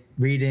day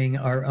reading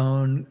our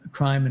own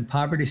crime and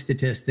poverty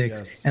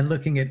statistics and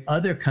looking at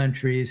other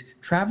countries'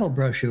 travel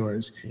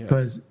brochures,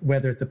 because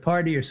whether at the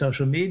party or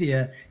social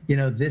media,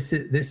 this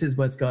is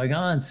what's going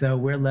on. So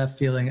we're left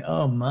feeling,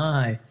 oh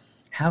my,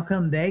 how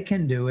come they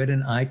can do it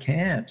and I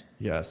can't?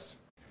 Yes.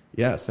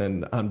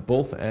 And on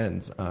both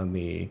ends, on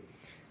the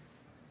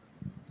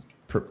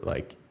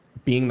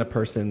being the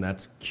person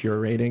that's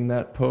curating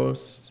that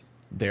post,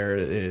 there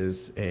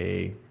is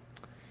an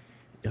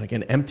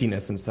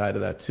emptiness inside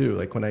of that too.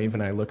 Like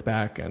when I look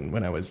back and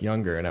when I was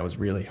younger and I was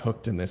really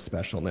hooked in this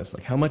specialness,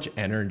 like how much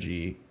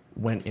energy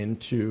went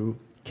into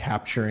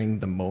capturing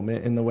the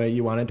moment in the way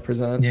you wanted to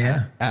present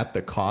at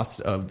the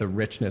cost of the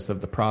richness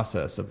of the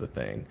process of the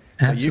thing.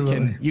 So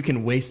you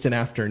can waste an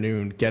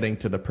afternoon getting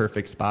to the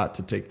perfect spot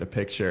to take the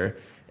picture,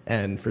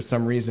 And for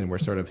some reason, we're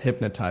sort of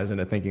hypnotized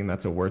into thinking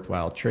that's a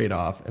worthwhile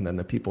trade-off. And then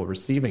the people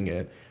receiving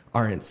it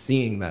aren't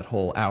seeing that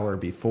whole hour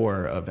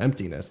before of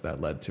emptiness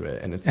that led to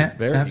it. And it's this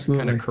very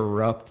kind of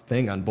corrupt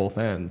thing on both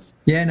ends.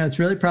 Yeah, no, it's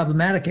really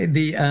problematic.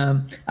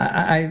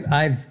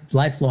 I've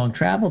lifelong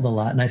traveled a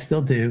lot, and I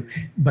still do.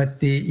 But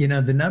the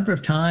number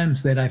of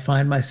times that I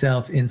find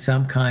myself in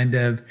some kind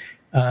of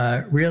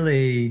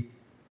really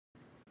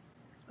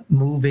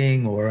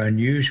moving or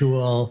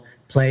unusual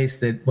place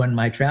that one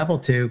might travel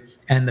to,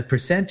 and the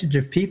percentage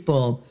of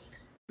people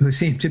who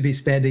seem to be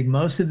spending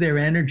most of their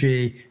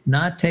energy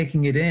not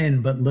taking it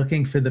in, but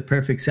looking for the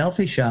perfect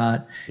selfie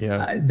shot.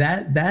 Yeah.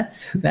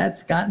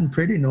 That's gotten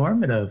pretty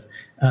normative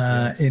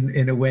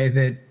in a way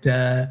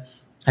that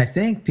I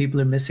think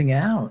people are missing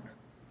out.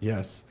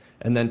 Yes.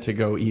 And then to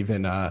go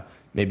even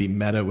maybe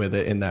meta with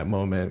it in that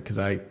moment, because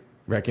I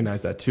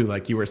recognize that too,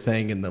 like you were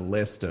saying in the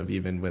list of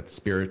even with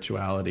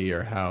spirituality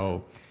or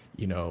how,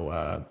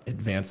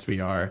 advanced we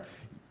are.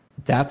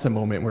 That's a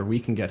moment where we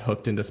can get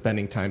hooked into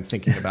spending time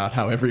thinking about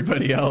how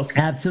everybody else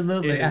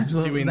absolutely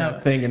doing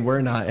that thing and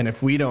we're not. And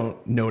if we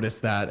don't notice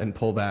that and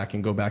pull back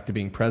and go back to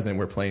being present,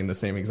 we're playing the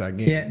same exact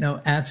game. Yeah,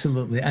 no,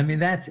 absolutely. I mean,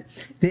 that's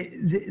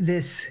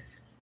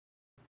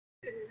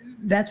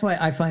why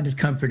I find it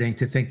comforting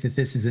to think that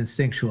this is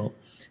instinctual,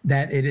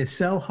 that it is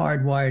so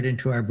hardwired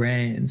into our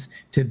brains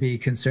to be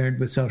concerned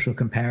with social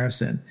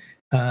comparison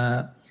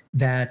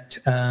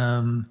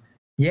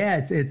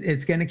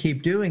it's going to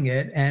keep doing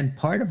it. And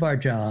part of our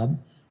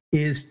job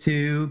is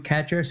to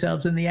catch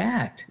ourselves in the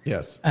act.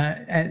 Yes.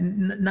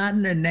 And not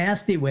in a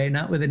nasty way,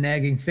 not with a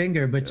nagging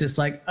finger, but just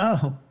like,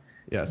 oh,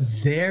 yes,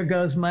 there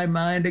goes my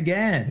mind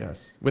again.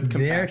 Yes. With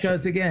compassion. There it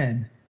goes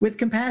again. With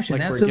compassion.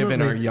 Like absolutely. We're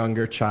giving our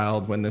younger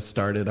child when this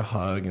started a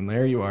hug, and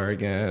there you are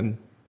again.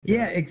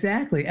 Yeah,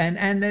 exactly.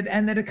 And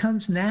that it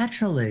comes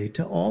naturally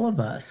to all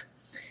of us.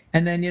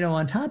 And then,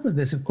 on top of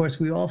this, of course,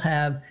 we all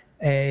have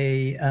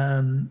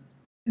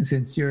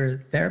since you're a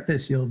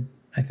therapist, you'll,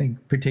 I think,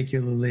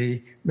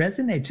 particularly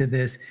resonate to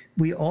this.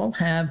 We all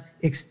have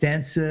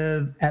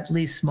extensive, at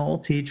least small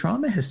t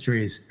trauma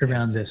histories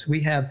around this. We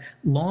have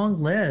long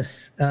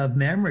lists of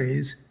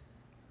memories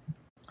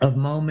of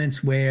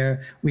moments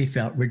where we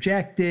felt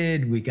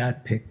rejected, we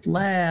got picked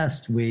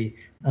last,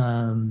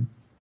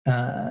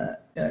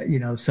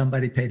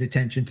 somebody paid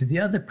attention to the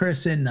other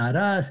person, not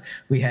us.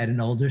 We had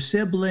an older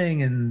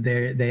sibling and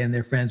they and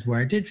their friends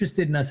weren't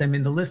interested in us. I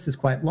mean, the list is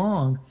quite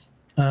long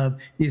of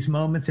these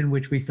moments in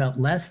which we felt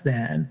less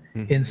than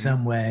in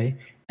some way.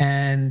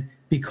 And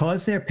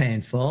because they're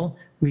painful,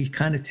 we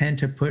kind of tend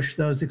to push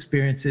those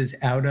experiences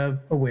out of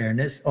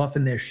awareness.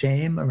 Often there's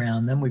shame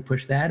around them. We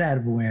push that out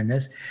of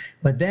awareness.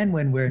 But then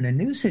when we're in a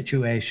new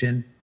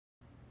situation,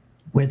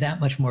 we're that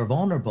much more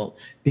vulnerable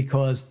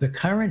because the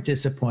current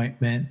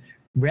disappointment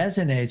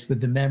resonates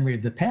with the memory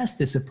of the past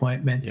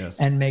disappointment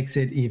and makes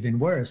it even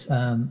worse.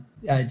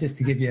 Just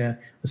to give you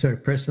a sort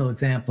of personal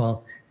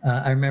example,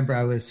 I remember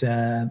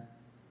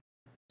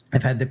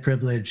I've had the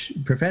privilege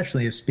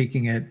professionally of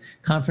speaking at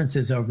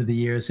conferences over the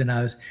years, and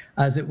I was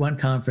at one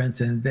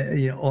conference, and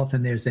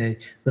often there's a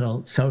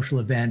little social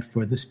event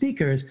for the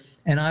speakers,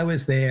 and I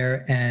was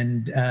there,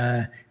 and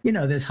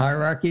there's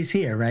hierarchies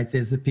here, right?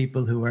 There's the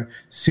people who are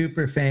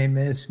super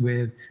famous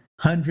with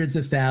hundreds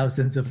of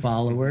thousands of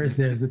followers.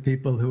 There's the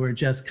people who are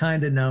just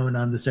kind of known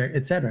on the circuit,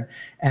 et cetera.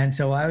 And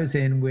so I was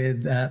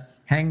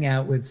hanging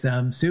out with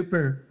some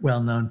super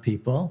well-known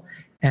people,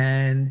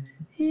 and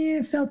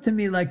it felt to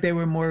me like they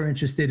were more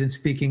interested in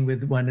speaking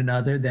with one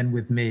another than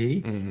with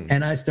me. Mm-hmm.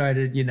 And I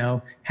started,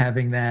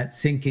 having that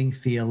sinking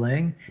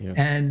feeling. Yes.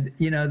 And,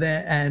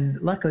 and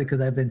luckily,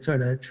 because I've been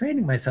sort of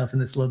training myself in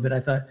this a little bit,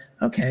 I thought,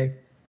 okay,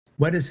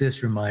 what does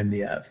this remind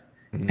me of?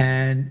 Mm-hmm.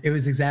 And it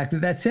was exactly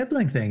that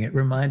sibling thing. It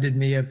reminded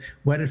me of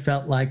what it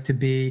felt like to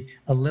be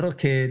a little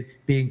kid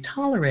being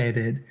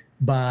tolerated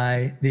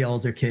by the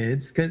older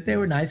kids because they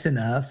were nice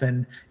enough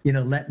and,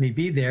 let me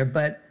be there.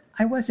 But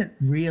I wasn't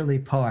really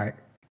part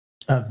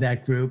of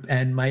that group,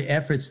 and my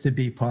efforts to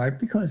be part,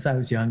 because I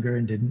was younger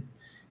and didn't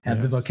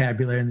have the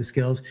vocabulary and the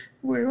skills,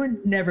 were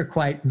never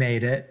quite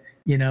made it,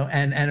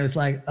 and it was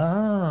like,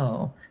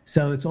 oh,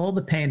 so it's all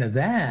the pain of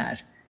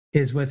that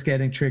is what's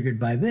getting triggered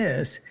by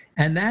this.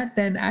 And that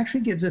then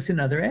actually gives us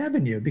another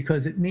avenue,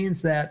 because it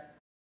means that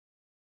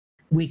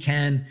we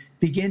can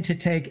begin to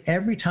take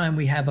every time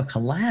we have a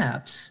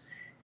collapse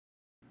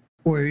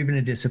or even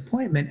a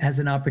disappointment as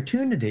an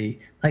opportunity.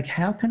 Like,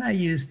 how can I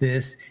use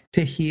this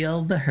to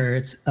heal the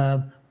hurts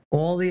of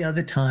all the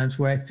other times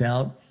where I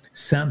felt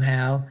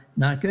somehow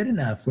not good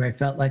enough, where I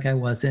felt like I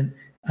wasn't,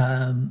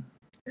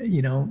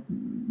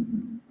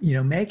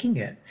 making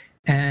it.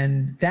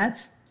 And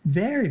that's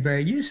very,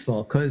 very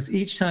useful, because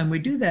each time we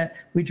do that,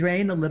 we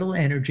drain a little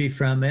energy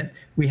from it.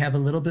 We have a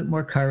little bit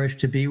more courage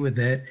to be with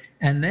it.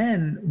 And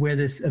then where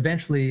this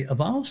eventually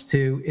evolves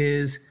to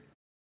is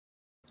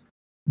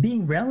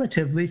being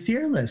relatively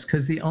fearless,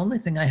 because the only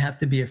thing I have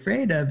to be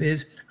afraid of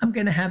is I'm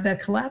going to have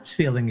that collapse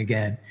feeling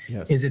again.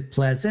 Yes. Is it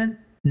pleasant?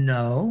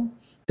 No.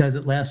 Does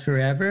it last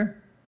forever?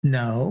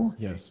 No.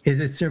 Yes. Is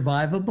it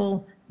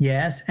survivable?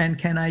 Yes. And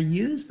can I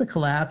use the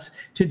collapse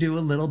to do a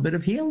little bit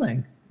of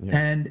healing?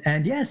 Yes.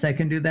 And yes, I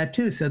can do that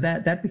too. So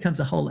that becomes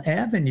a whole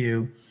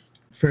avenue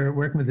for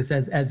working with this.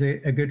 As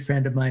a good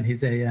friend of mine,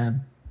 he's a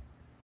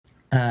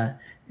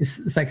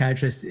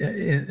psychiatrist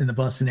in the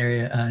Boston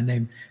area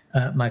named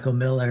Michael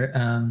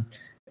Miller,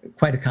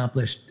 quite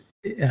accomplished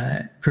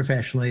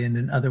professionally and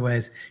in other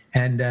ways.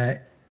 And I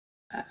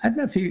don't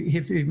know if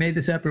he made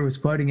this up or was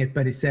quoting it,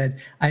 but he said,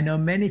 I know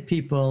many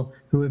people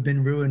who have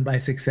been ruined by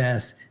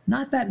success,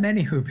 not that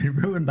many who have been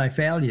ruined by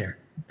failure.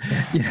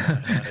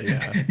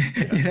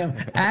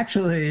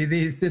 Actually,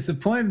 these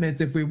disappointments,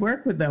 if we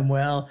work with them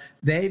well,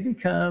 they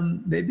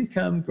become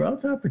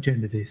growth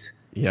opportunities.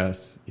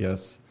 Yes.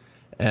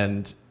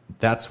 And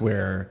that's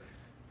where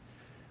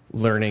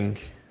learning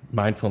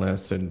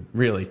mindfulness and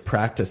really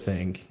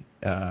practicing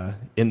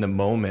in the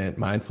moment,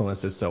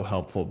 mindfulness is so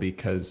helpful,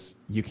 because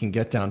you can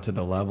get down to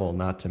the level,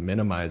 not to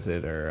minimize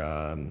it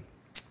or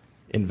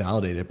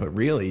invalidate it, but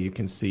really you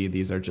can see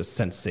these are just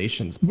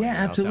sensations. Yeah,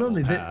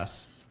 absolutely.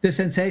 The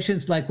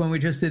sensations, like when we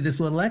just did this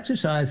little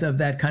exercise of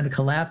that kind of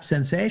collapse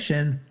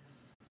sensation,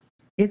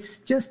 it's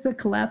just a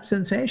collapse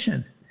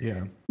sensation.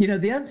 Yeah.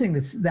 The other thing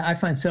that I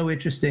find so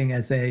interesting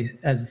as a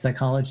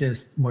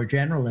psychologist more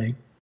generally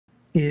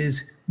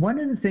is one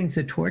of the things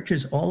that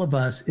tortures all of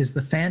us is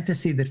the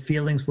fantasy that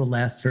feelings will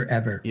last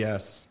forever.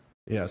 Yes.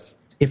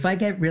 If I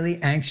get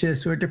really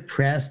anxious or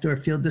depressed or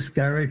feel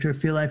discouraged or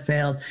feel I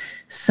failed,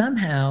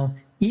 somehow,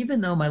 even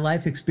though my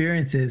life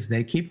experiences,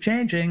 they keep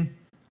changing,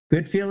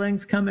 good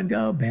feelings come and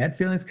go, bad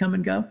feelings come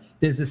and go,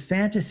 there's this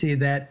fantasy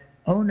that,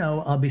 oh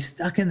no, I'll be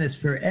stuck in this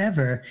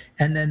forever.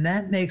 And then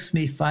that makes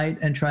me fight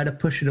and try to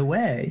push it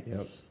away.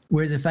 Yep.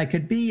 Whereas if I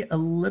could be a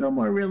little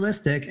more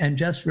realistic and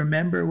just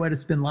remember what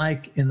it's been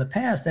like in the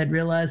past, I'd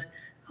realize,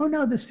 oh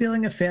no, this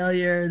feeling of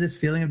failure, this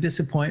feeling of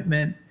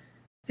disappointment,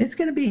 it's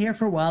going to be here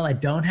for a while. I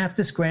don't have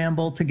to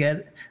scramble to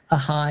get a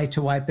high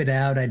to wipe it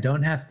out. I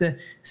don't have to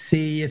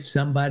see if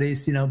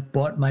somebody's,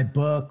 bought my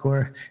book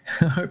or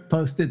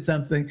posted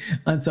something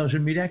on social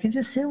media. I can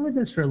just sit with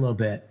this for a little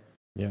bit.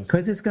 Yes.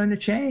 Because it's going to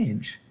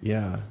change.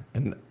 Yeah.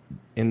 And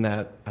in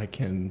that, I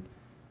try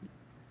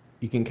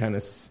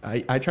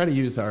to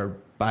use our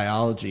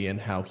biology and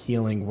how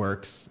healing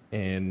works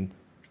in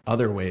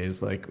other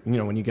ways. Like,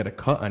 when you get a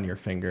cut on your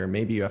finger,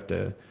 maybe you have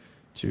to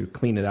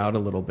clean it out a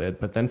little bit,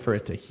 but then for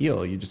it to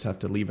heal, you just have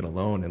to leave it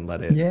alone and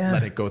let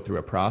it go through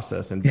a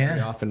process. And very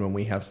often when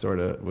we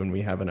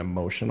have an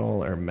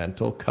emotional or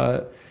mental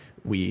cut,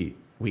 we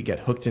get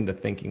hooked into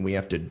thinking we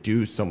have to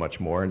do so much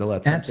more to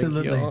let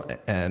something heal,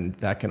 and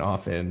that can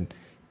often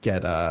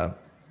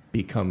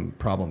become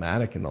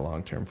problematic in the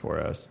long term for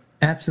us.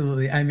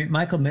 Absolutely. I mean,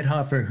 Michael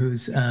Mithoefer,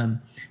 who's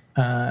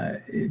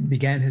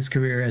began his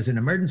career as an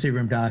emergency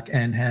room doc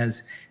and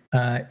has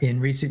in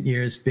recent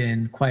years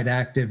been quite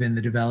active in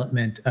the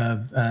development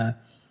of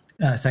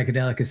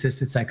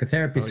psychedelic-assisted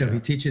psychotherapy. He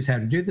teaches how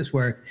to do this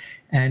work.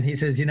 And he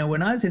says,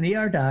 when I was an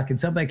ER doc and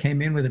somebody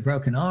came in with a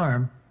broken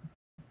arm,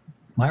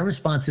 my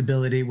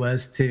responsibility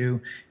was to,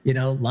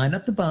 line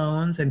up the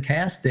bones and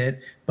cast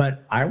it,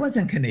 but I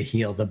wasn't going to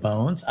heal the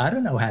bones. I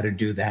don't know how to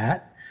do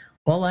that.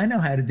 All I know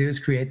how to do is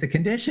create the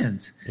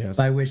conditions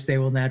by which they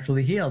will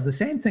naturally heal. The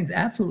same thing's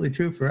absolutely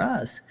true for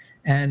us.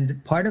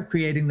 And part of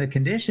creating the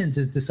conditions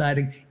is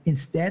deciding,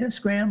 instead of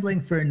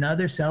scrambling for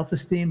another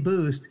self-esteem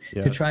boost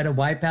to try to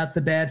wipe out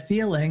the bad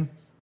feeling,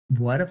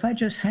 what if I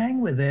just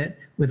hang with it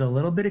with a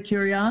little bit of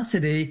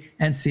curiosity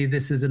and see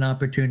this as an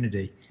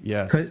opportunity?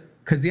 Yes.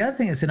 Because the other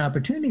thing it's an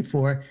opportunity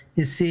for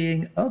is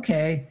seeing,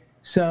 okay,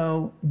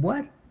 so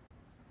what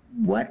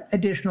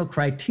additional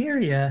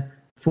criteria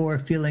for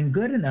feeling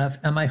good enough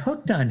am I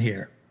hooked on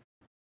here?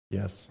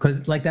 Yes.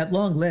 Because like that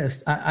long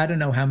list, I don't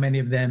know how many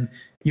of them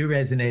you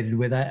resonated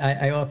with.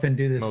 I often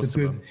do this Most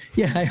with of groups.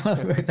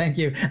 Yeah, thank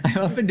you. I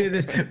often do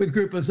this with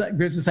groups of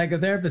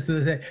psychotherapists. So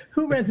they say,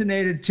 who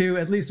resonated to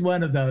at least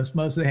one of those?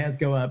 Most of the hands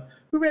go up.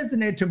 Who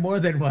resonated to more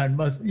than one?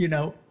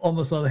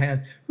 Almost all the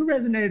hands. Who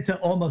resonated to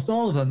almost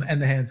all of them? And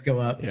the hands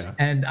go up. Yeah.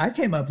 And I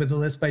came up with a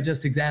list by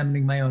just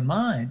examining my own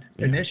mind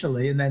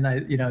initially. And then I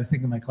was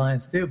thinking of my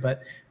clients too.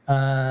 But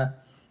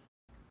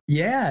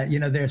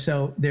there's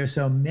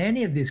so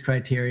many of these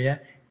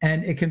criteria,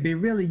 and it can be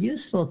really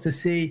useful to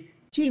see,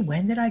 gee,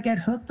 when did I get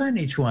hooked on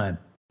each one?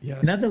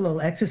 Yes. Another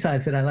little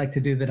exercise that I like to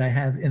do that I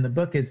have in the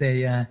book is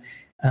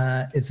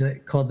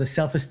called the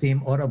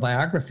self-esteem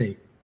autobiography,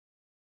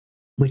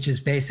 which is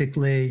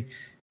basically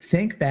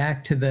think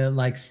back to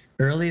the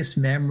earliest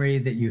memory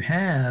that you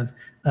have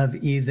of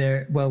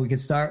either, well, we could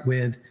start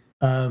with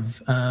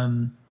of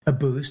a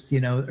boost,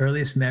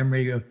 earliest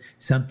memory of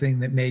something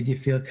that made you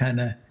feel kind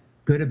of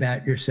good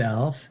about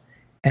yourself,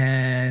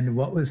 and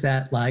what was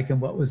that like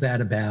and what was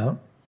that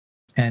about.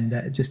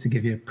 And just to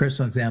give you a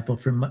personal example,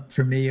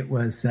 for me it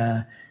was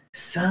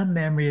some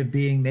memory of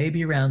being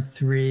maybe around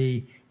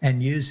 3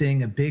 and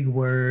using a big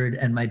word,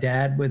 and my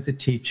dad was a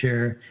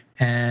teacher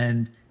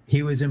and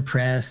he was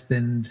impressed,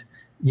 and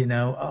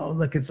oh,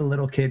 look at the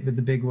little kid with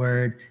the big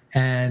word,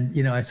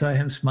 and I saw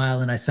him smile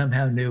and I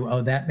somehow knew,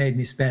 oh, that made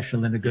me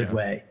special in a good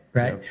way,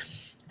 right?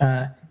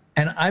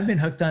 And I've been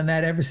hooked on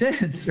that ever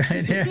since,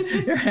 right? Here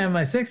I am in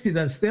my 60s.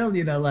 I'm still,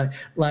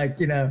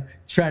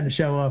 trying to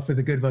show off with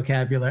a good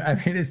vocabulary. I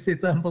mean, it's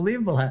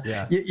unbelievable how,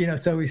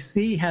 so we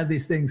see how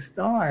these things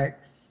start.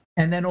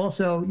 And then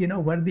also,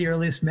 what are the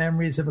earliest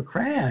memories of a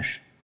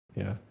crash?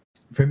 Yeah.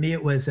 For me,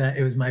 it was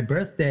my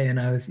birthday, and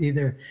I was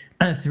either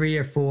 3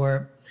 or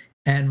 4,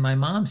 and my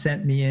mom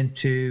sent me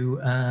into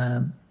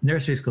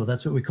nursery school.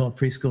 That's what we call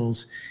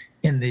preschools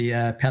in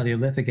the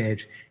Paleolithic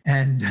age.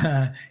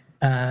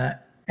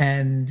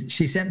 And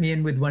she sent me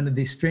in with one of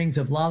these strings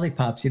of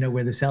lollipops,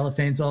 where the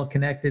cellophane's all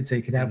connected, so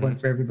you could have one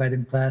for everybody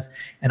in class.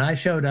 And I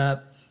showed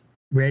up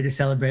ready to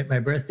celebrate my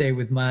birthday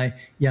with my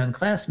young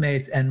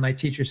classmates, and my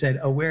teacher said,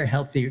 "Oh, we're a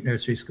healthy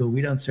nursery school.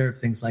 We don't serve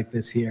things like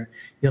this here.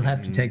 You'll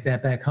have to take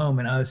that back home."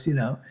 And I was,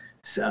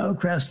 so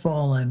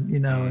crestfallen,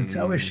 and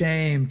so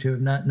ashamed to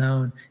have not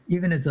known,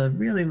 even as a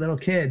really little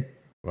kid.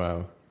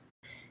 Wow.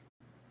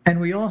 And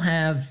we all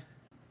have,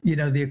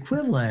 the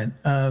equivalent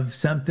of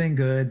something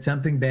good,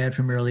 something bad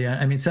from early on.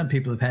 I mean, some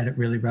people have had it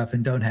really rough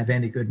and don't have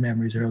any good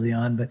memories early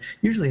on, but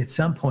usually at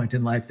some point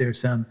in life, there's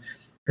some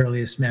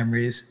earliest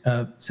memories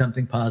of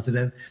something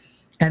positive.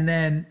 And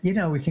then,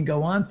 we can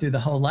go on through the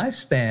whole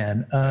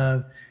lifespan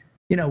of,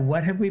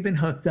 what have we been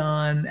hooked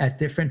on at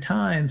different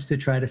times to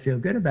try to feel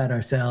good about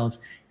ourselves?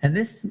 And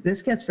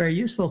this gets very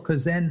useful,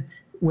 because then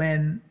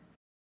when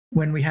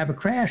we have a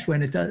crash,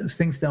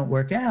 things don't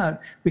work out,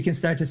 we can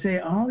start to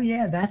say, "Oh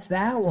yeah, that's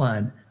that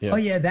one. Yes. Oh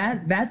yeah,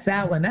 that's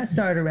that one. That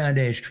started around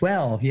age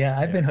 12. Yeah,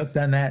 I've been hooked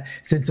on that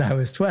since I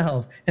was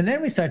 12." And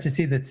then we start to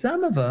see that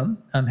some of them,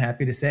 I'm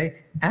happy to say,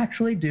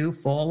 actually do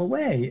fall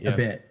away a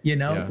bit.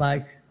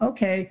 Like,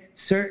 okay,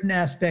 certain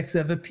aspects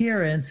of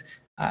appearance,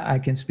 I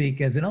can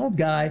speak as an old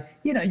guy,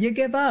 you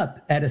give up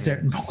at a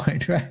certain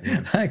point, right?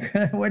 Yeah. Like,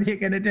 what are you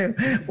going to do?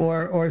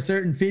 Or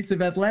certain feats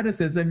of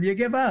athleticism, you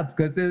give up,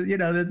 because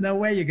there's no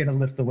way you're going to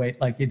lift the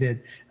weight like you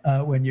did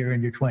when you're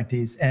in your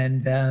 20s.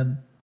 And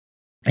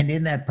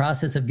in that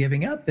process of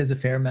giving up, there's a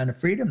fair amount of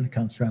freedom that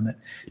comes from it.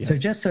 Yes. So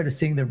just sort of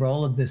seeing the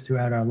role of this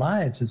throughout our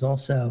lives is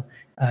also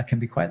can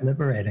be quite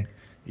liberating.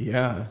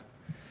 Yeah.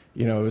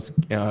 It was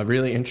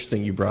really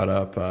interesting you brought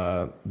up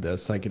the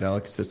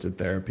psychedelic-assisted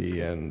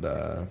therapy and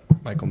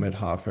Michael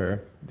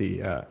Mithoefer.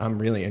 I'm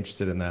really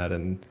interested in that,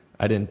 and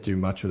I didn't do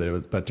much with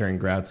it. But during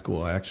grad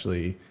school, I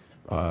actually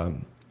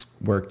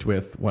worked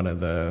with one of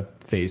the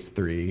phase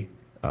 3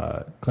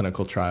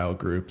 clinical trial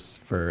groups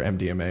for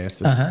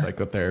MDMA-assisted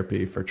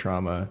psychotherapy for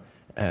trauma.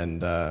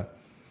 And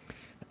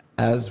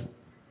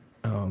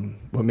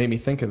what made me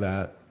think of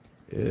that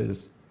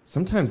is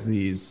sometimes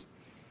these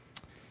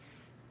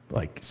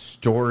like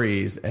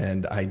stories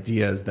and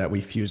ideas that we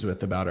fuse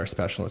with about our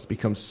specialists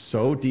become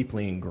so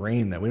deeply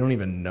ingrained that we don't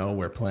even know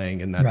we're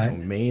playing in that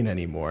domain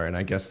anymore. And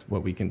I guess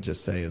what we can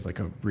just say is like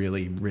a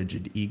really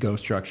rigid ego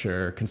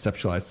structure,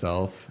 conceptualized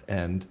self.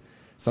 And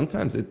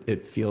sometimes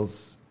it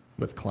feels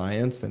with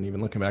clients, and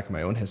even looking back at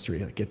my own history,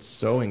 like it's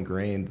so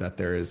ingrained that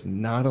there is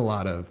not a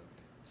lot of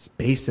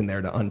space in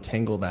there to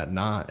untangle that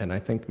knot. And I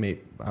think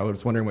I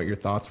was wondering what your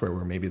thoughts were,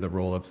 where maybe the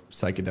role of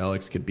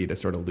psychedelics could be to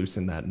sort of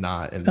loosen that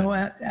knot. And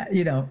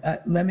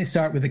let me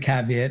start with a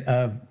caveat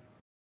of,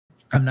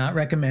 I'm not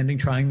recommending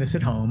trying this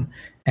at home.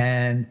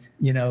 And,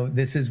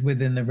 this is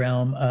within the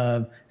realm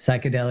of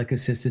psychedelic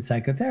assisted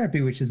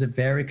psychotherapy, which is a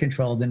very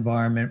controlled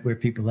environment where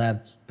people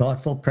have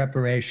thoughtful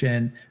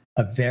preparation,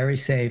 a very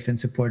safe and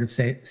supportive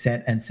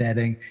set and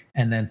setting,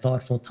 and then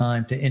thoughtful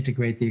time to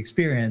integrate the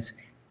experience.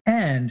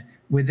 And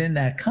within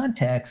that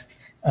context,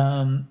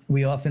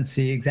 we often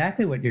see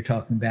exactly what you're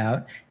talking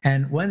about.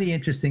 And one of the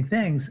interesting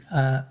things,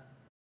 I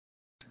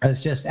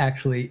was just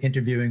actually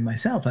interviewing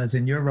myself. I was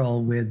in your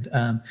role with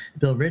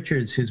Bill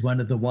Richards, who's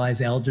one of the wise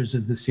elders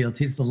of this field.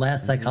 He's the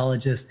last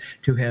psychologist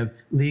to have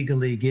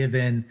legally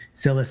given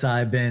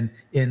psilocybin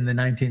in the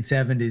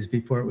 1970s,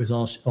 before it was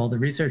all the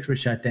research was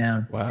shut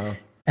down. Wow.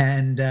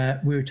 And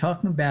we were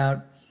talking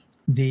about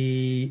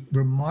the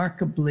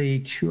remarkably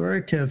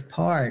curative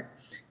part.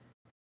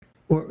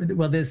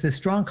 There's this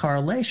strong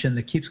correlation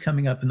that keeps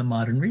coming up in the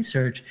modern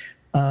research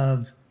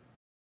of,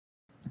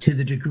 to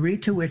the degree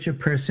to which a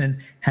person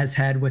has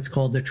had what's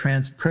called the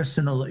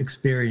transpersonal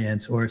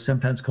experience, or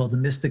sometimes called the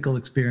mystical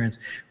experience,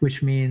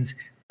 which means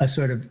a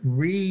sort of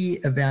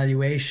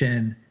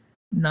re-evaluation,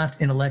 not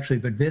intellectually,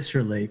 but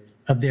viscerally,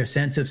 of their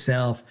sense of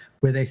self,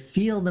 where they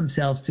feel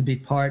themselves to be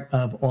part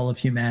of all of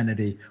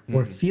humanity,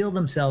 or feel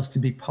themselves to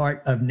be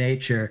part of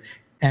nature.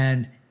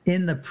 And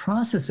in the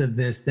process of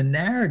this, the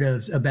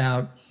narratives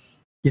about,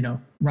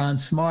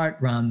 Ron's smart,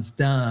 Ron's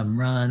dumb,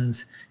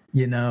 Ron's,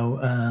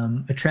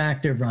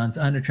 attractive, Ron's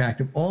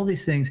unattractive, all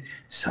these things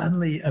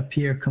suddenly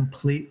appear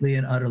completely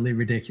and utterly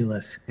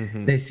ridiculous.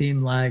 They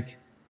seem like,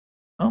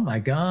 oh my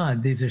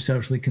God, these are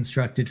socially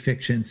constructed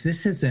fictions.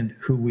 This isn't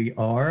who we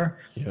are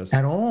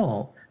at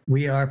all.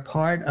 We are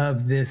part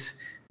of this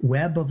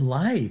web of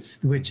life,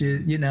 which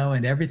is,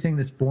 and everything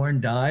that's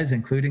born dies,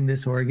 including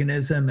this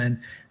organism. And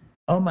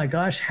oh my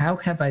gosh, how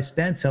have I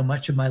spent so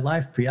much of my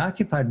life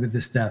preoccupied with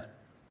this stuff?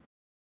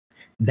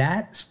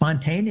 that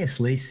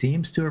spontaneously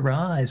seems to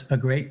arise a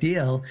great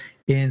deal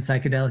in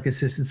psychedelic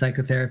assisted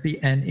psychotherapy.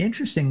 And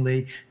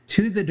interestingly,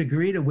 to the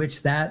degree to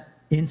which that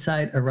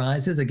insight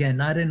arises, again,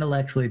 not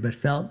intellectually, but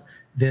felt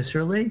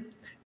viscerally,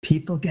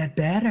 people get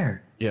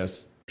better.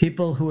 Yes.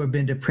 People who have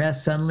been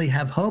depressed suddenly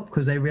have hope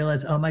because they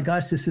realize, oh my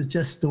gosh, this is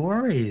just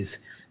stories,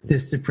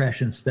 this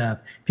depression stuff.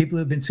 People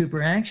who've been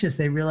super anxious,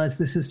 they realize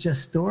this is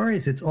just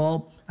stories. It's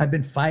all, I've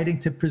been fighting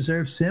to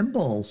preserve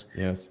symbols.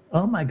 Yes.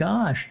 Oh my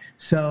gosh.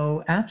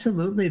 So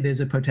absolutely there's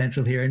a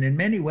potential here. And in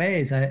many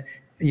ways,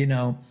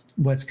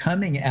 what's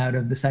coming out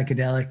of the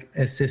psychedelic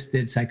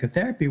assisted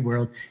psychotherapy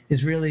world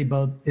is really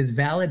is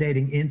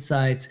validating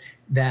insights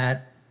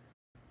that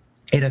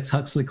Aldous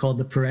Huxley called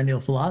the perennial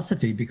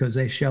philosophy, because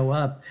they show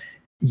up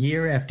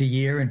year after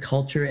year and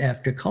culture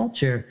after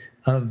culture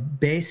of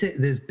this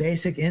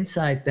basic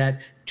insight that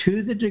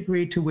to the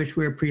degree to which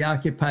we're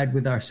preoccupied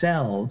with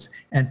ourselves,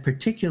 and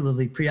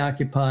particularly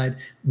preoccupied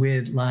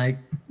with, like,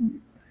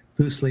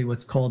 loosely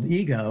what's called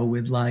ego,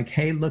 with like,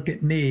 hey, look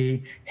at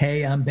me,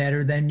 hey, I'm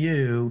better than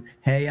you,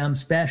 hey, I'm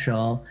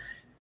special,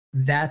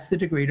 that's the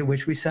degree to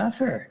which we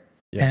suffer.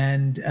 Yes.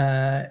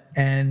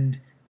 And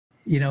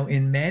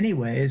in many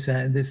ways,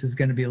 this is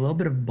going to be a little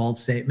bit of a bold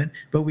statement,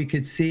 but we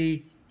could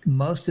see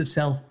most of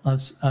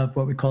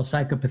what we call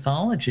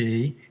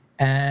psychopathology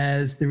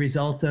as the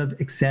result of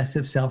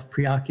excessive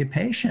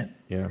self-preoccupation.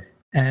 Yeah.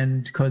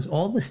 And because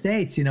all the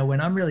states, when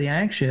I'm really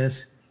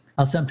anxious,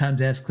 I'll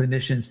sometimes ask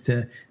clinicians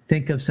to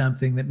think of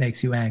something that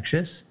makes you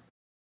anxious.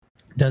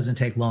 It doesn't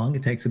take long.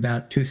 It takes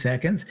about 2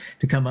 seconds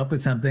to come up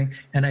with something.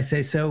 And I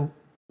say, so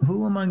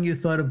who among you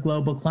thought of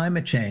global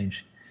climate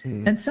change?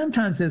 And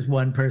sometimes there's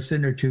one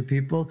person or two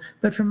people,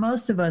 but for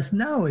most of us,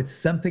 no, it's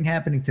something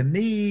happening to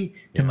me,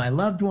 to my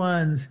loved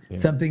ones,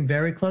 something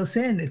very close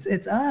in.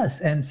 It's us.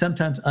 And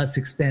sometimes us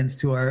extends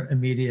to our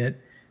immediate,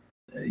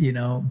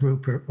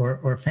 group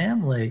or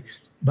family.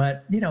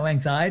 But,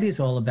 anxiety is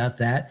all about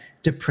that.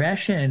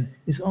 Depression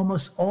is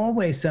almost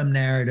always some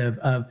narrative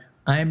of,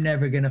 I'm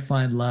never going to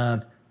find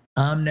love.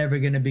 I'm never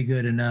going to be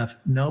good enough.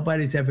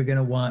 Nobody's ever going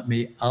to want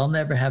me. I'll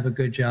never have a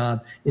good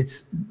job.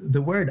 It's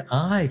the word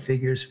I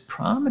figures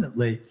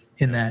prominently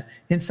in that.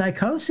 In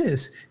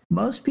psychosis,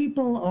 most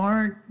people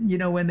aren't,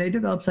 when they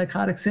develop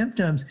psychotic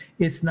symptoms,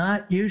 it's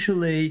not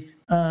usually,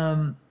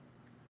 what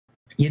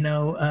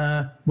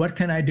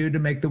can I do to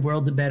make the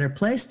world a better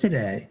place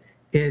today?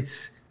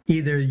 It's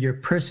either you're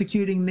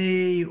persecuting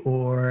me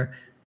or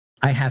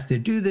I have to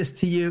do this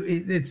to you.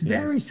 It's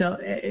very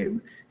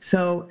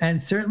so,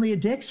 and certainly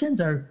addictions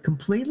are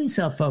completely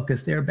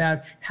self-focused. They're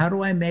about, how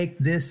do I make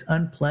this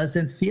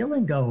unpleasant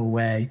feeling go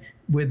away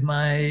with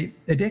my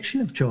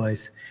addiction of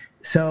choice?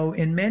 So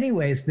in many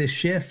ways, this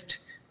shift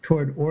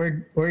toward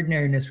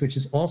ordinariness, which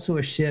is also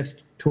a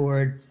shift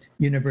toward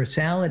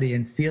universality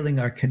and feeling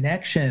our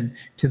connection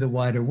to the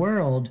wider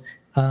world,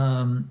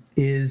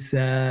 is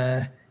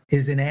an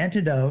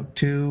antidote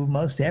to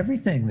most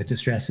everything that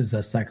distresses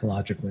us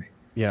psychologically.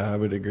 Yeah, I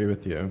would agree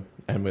with you.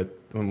 And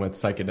with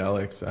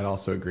psychedelics, I'd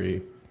also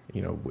agree,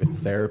 with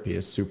therapy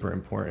is super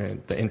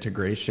important. The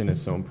integration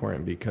is so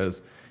important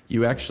because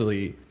you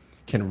actually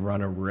can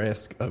run a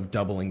risk of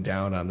doubling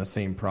down on the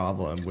same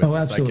problem with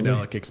the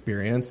psychedelic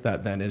experience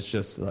that then is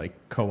just like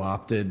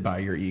co-opted by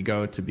your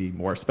ego to be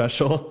more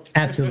special.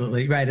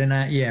 Absolutely. Right.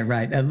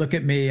 And look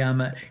at me.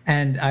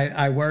 And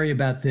I worry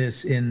about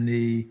this in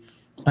the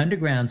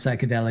underground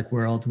psychedelic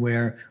world,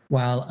 where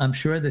while I'm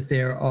sure that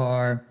there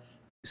are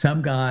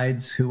some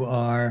guides who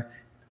are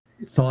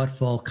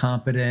thoughtful,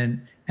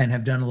 competent, and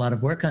have done a lot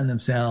of work on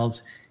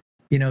themselves,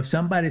 if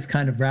somebody's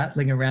kind of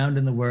rattling around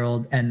in the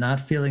world and not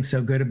feeling so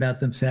good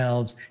about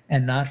themselves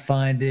and not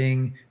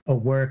finding a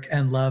work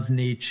and love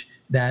niche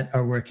that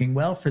are working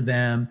well for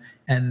them,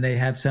 and they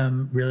have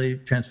some really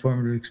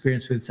transformative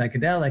experience with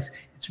psychedelics,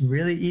 it's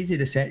really easy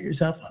to set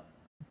yourself up,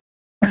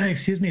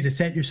 to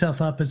set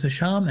yourself up as a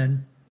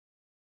shaman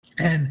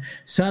and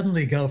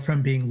suddenly go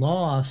from being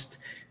lost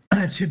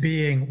to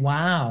being,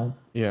 wow,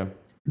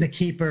 the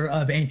keeper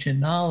of ancient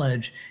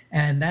knowledge.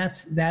 And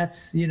that's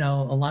a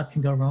lot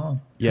can go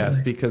wrong. Yes,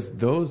 really. Because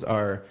those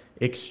are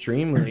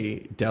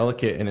extremely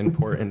delicate and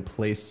important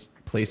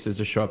places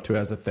to show up to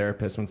as a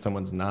therapist when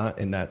someone's not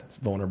in that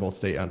vulnerable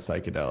state on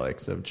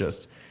psychedelics, of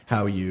just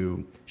how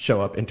you show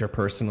up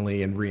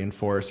interpersonally and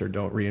reinforce or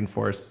don't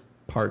reinforce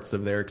parts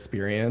of their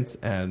experience.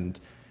 And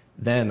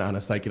then on a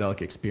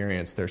psychedelic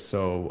experience, they're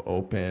so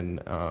open.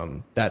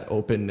 That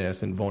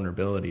openness and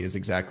vulnerability is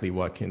exactly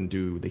what can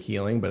do the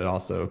healing, but it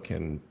also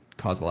can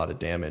cause a lot of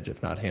damage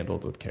if not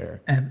handled with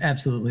care.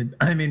 Absolutely.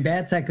 I mean,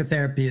 bad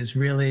psychotherapy is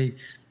really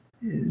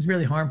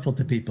harmful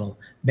to people.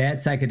 Bad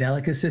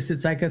psychedelic assisted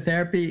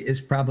psychotherapy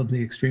is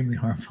probably extremely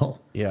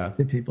harmful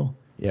to people.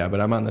 Yeah, but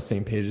I'm on the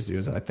same page as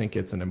you. I think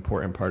it's an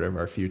important part of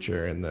our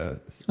future in the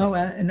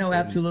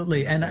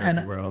absolutely. In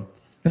the world.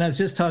 And I was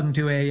just talking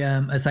to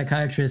a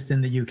psychiatrist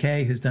in the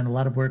UK who's done a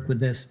lot of work with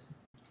this,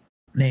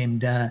 named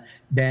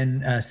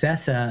Ben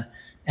Sessa,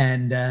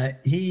 And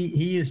he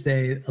used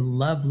a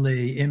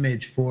lovely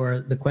image for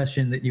the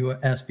question that you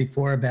asked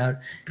before about,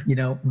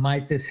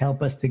 might this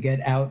help us to get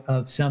out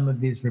of some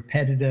of these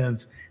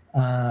repetitive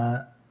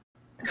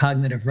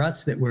cognitive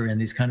ruts that we're in,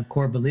 these kind of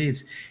core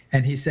beliefs.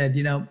 And he said,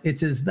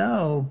 it's as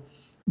though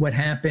what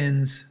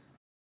happens,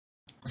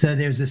 so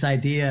there's this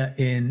idea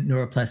in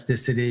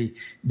neuroplasticity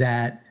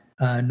that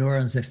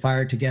neurons that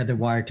fire together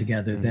wire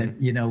together, that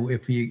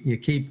if you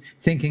keep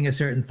thinking a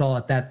certain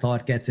thought, that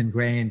thought gets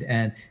ingrained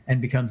and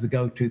becomes the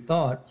go-to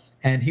thought.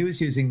 And he was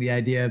using the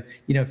idea of,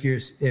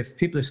 if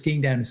people are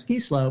skiing down a ski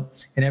slope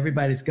and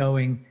everybody's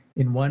going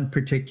in one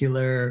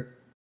particular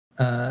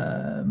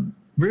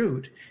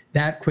route,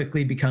 that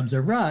quickly becomes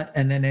a rut,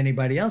 and then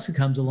anybody else who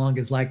comes along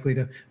is likely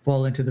to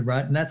fall into the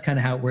rut. And that's kind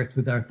of how it works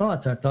with our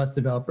thoughts. Our thoughts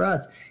develop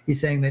ruts.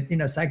 He's saying that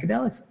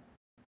psychedelics,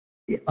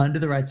 under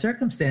the right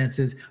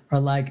circumstances, are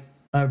like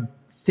a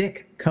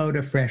thick coat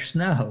of fresh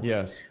snow.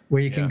 Yes.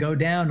 Where you can go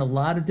down a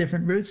lot of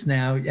different routes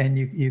now, and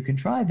you can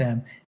try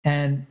them.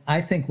 And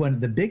I think one of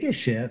the biggest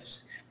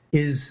shifts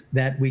is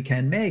that we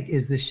can make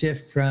is the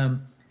shift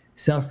from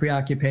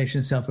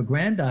self-preoccupation,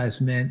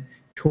 self-aggrandizement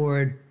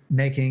toward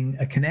making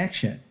a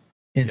connection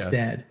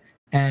instead,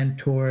 and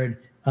toward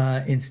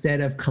instead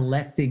of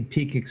collecting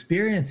peak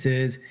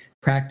experiences,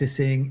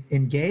 practicing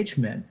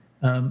engagement.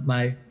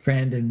 My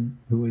friend and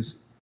who was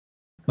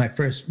my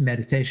first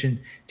meditation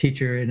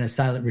teacher in a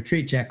silent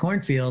retreat, Jack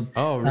Kornfield.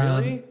 Oh,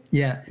 really?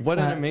 Yeah. What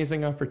an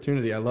amazing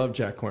opportunity. I love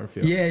Jack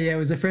Kornfield. Yeah. It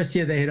was the first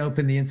year they had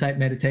opened the Insight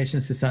Meditation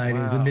Society. Wow.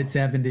 It was the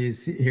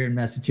mid-'70s here in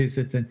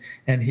Massachusetts.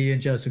 And he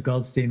and Joseph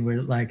Goldstein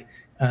were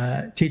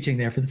teaching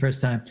there for the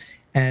first time.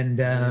 And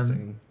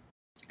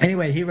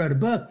anyway, he wrote a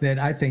book that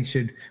I think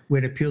should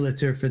win a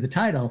Pulitzer for the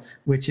title,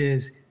 which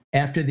is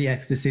After the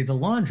Ecstasy, the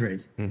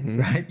Laundry,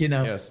 right?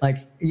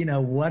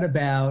 What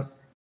about,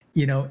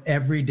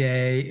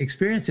 everyday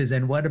experiences,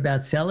 and what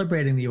about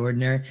celebrating the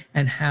ordinary,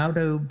 and how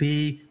to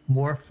be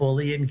more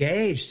fully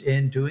engaged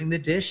in doing the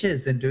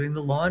dishes and doing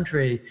the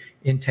laundry,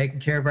 in taking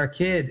care of our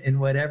kid, in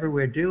whatever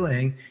we're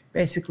doing.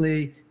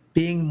 Basically,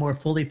 being more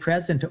fully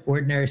present to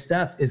ordinary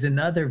stuff is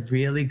another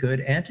really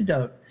good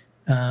antidote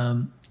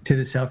to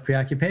the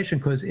self-preoccupation,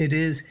 because it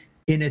is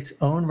in its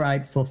own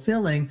right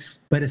fulfilling,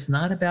 but it's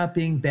not about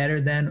being better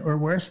than or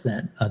worse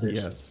than others.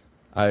 Yes,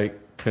 I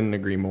couldn't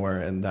agree more.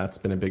 And that's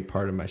been a big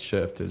part of my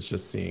shift, is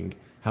just seeing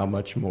how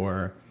much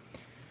more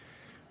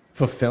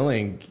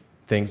fulfilling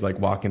things like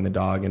walking the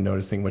dog and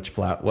noticing what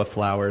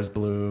flowers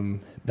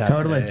bloom that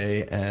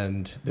day,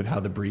 and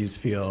how the breeze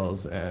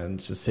feels, and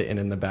just sitting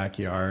in the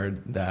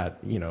backyard that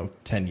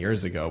 10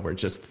 years ago were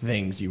just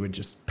things you would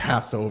just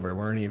pass over,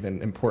 weren't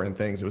even important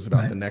things. It was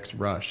about the next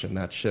rush, and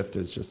that shift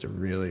is just a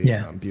really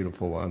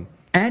beautiful one.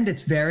 And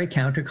it's very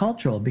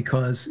countercultural,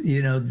 because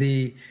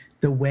the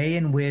way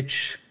in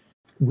which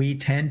we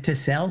tend to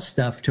sell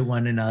stuff to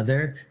one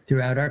another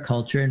throughout our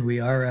culture, and we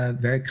are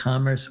very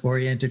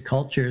commerce-oriented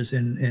cultures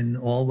in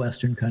all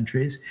Western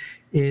countries,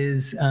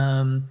 is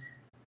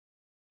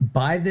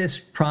buy this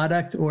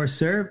product or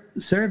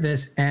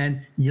service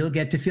and you'll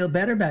get to feel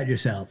better about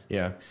yourself.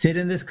 Yeah. Sit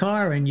in this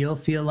car and you'll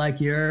feel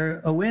like you're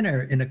a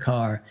winner in a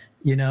car.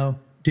 Do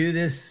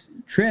this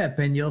trip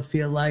and you'll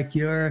feel like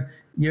you're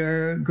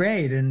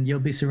great, and you'll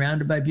be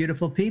surrounded by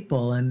beautiful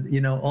people,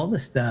 and all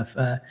this stuff.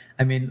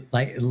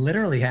 It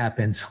literally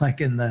happens.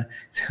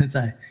 Since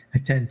I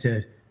tend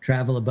to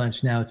travel a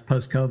bunch now, it's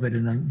post-COVID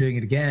and I'm doing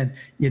it again.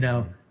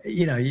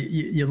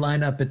 You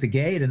line up at the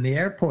gate in the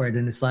airport,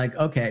 and it's like,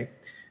 okay,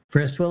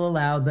 first we'll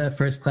allow the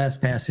first class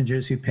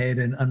passengers who paid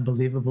an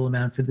unbelievable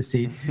amount for the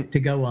seat to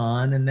go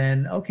on, and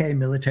then, okay,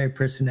 military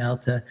personnel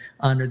to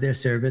honor their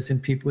service,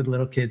 and people with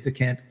little kids that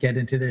can't get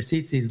into their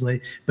seats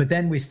easily. But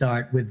then we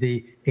start with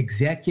the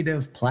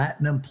executive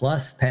platinum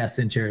plus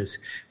passengers,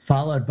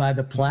 followed by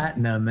the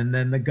platinum, and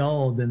then the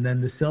gold, and then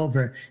the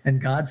silver.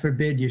 And God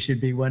forbid you should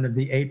be one of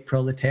the 8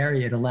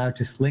 proletariat allowed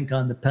to slink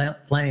on the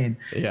plane.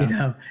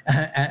 Yeah.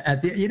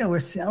 We're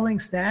selling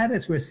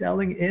status, we're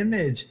selling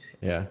image.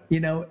 Yeah.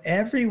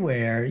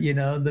 Everywhere.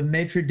 The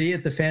maitre d'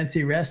 at the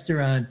fancy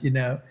restaurant.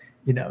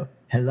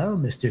 Hello,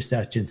 Mr.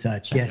 Such and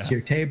Such. Yes,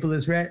 your table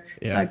is ready.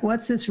 Yeah. Like,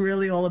 what's this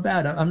really all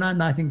about? I'm not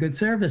knocking good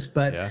service,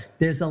 but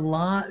there's a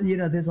lot.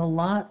 There's a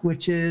lot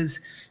which is,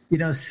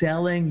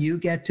 selling. You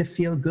get to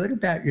feel good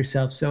about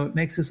yourself. So it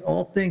makes us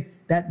all think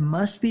that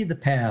must be the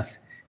path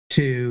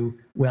to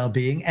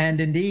well-being. And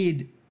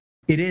indeed,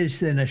 it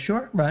is in a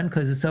short run,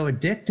 because it's so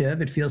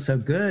addictive. It feels so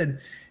good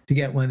to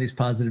get one of these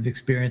positive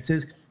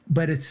experiences,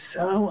 but it's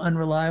so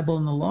unreliable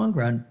in the long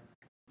run.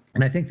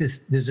 And I think this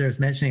deserves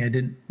mentioning. I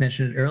didn't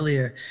mention it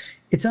earlier.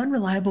 It's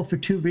unreliable for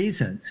 2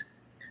 reasons.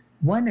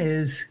 One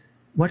is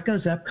what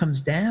goes up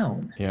comes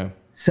down. Yeah.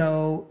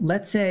 So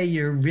let's say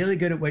you're really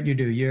good at what you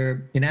do.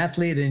 You're an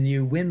athlete and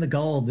you win the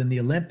gold in the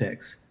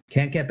Olympics.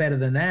 Can't get better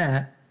than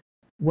that.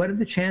 What are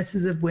the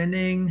chances of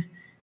winning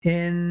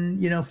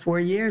in 4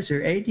 years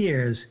or 8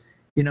 years?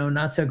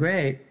 Not so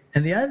great.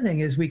 And the other thing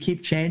is we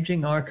keep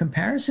changing our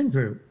comparison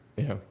group.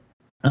 Yeah.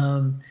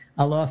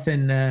 I'll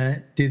often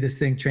do this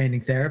thing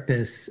training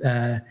therapists.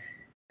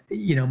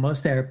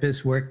 most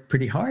therapists work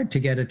pretty hard to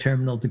get a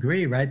terminal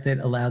degree, right, that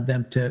allowed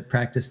them to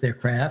practice their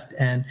craft.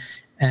 And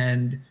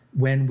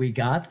when we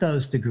got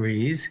those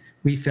degrees,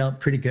 we felt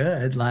pretty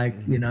good.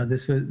 Like,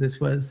 this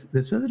was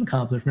an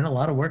accomplishment. A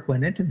lot of work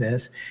went into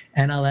this.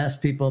 And I'll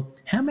ask people,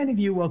 how many of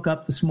you woke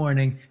up this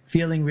morning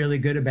feeling really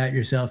good about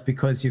yourself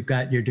because you've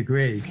got your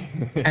degree?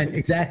 And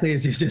exactly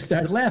as you just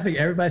started laughing,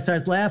 everybody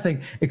starts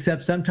laughing,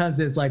 except sometimes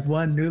there's like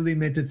one newly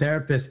minted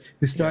therapist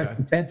who starts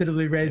to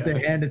tentatively raise their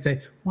hand and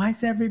say, why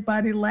is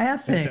everybody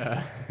laughing?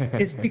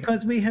 It's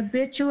because we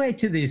habituate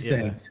to these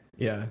things.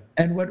 Yeah.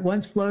 And what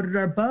once floated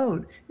our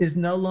boat is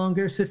no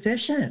longer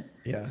sufficient.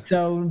 Yeah.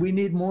 So we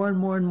need more and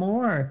more and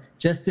more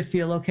just to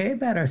feel okay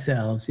about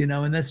ourselves,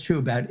 and that's true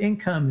about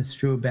income. It's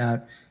true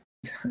about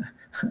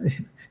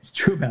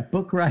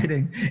book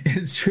writing.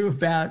 It's true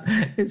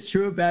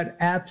about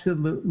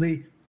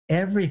absolutely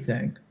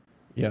everything.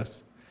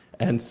 Yes.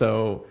 And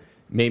so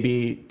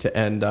maybe to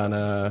end on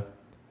a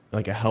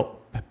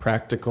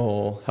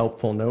practical,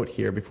 helpful note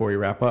here before we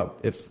wrap up,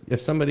 if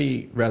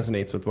somebody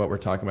resonates with what we're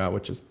talking about,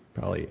 which is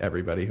probably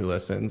everybody who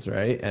listens,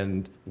 right,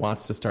 and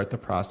wants to start the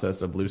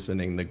process of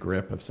loosening the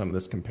grip of some of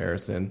this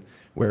comparison,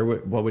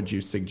 what would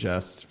you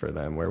suggest for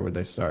them? Where would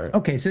they start?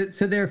 Okay, so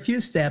there are a few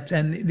steps,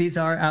 and these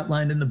are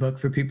outlined in the book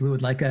for people who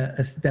would like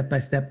a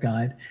step-by-step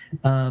guide.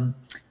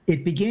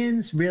 It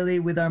begins really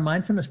with our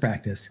mindfulness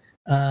practice,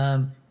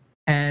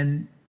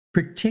 and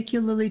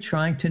particularly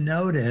trying to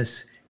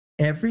notice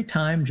every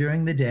time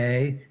during the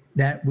day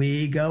that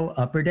we go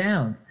up or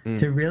down,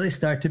 to really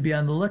start to be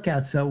on the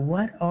lookout. So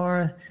what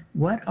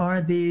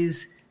are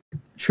these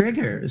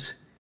triggers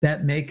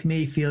that make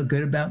me feel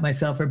good about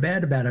myself or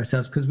bad about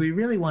ourselves? Because we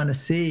really want to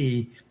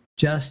see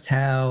just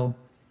how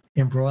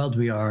embroiled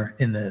we are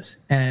in this.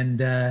 And,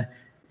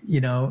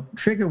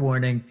 trigger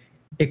warning,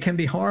 it can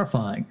be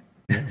horrifying.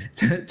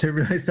 to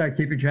really start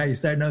keeping track. You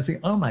start noticing,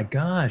 oh my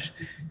gosh,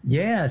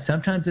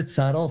 sometimes it's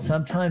subtle,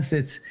 sometimes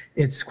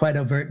it's quite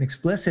overt and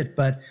explicit,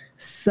 but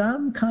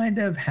some kind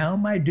of how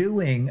am I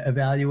doing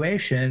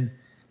evaluation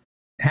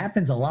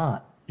happens a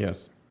lot.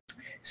 Yes.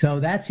 So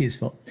that's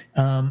useful.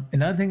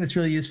 Another thing that's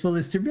really useful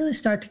is to really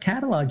start to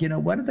catalog,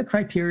 what are the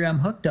criteria I'm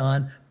hooked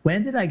on?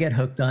 When did I get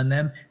hooked on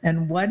them?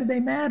 And why do they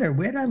matter?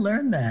 Where did I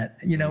learn that?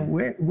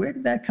 Where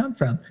did that come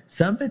from?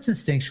 Some of it's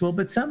instinctual,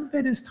 but some of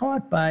it is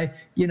taught by,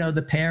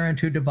 the parent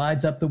who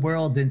divides up the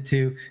world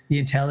into the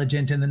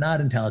intelligent and the not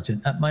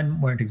intelligent.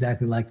 Mine weren't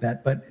exactly like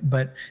that,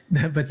 but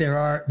there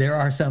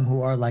are some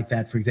who are like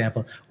that, for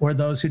example, or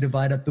those who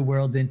divide up the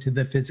world into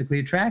the physically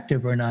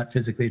attractive or not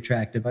physically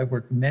attractive. I've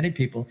worked with many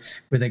people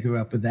where they grew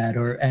up with that,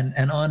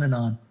 and on and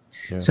on.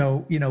 Yeah.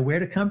 So, where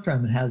to come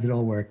from and how does it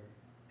all work?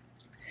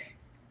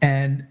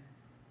 And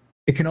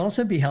it can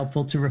also be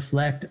helpful to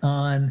reflect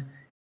on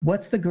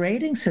what's the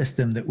grading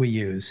system that we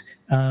use.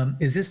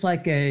 Is this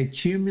like a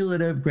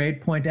cumulative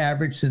grade point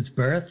average since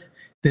birth?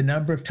 The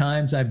number of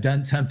times I've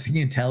done something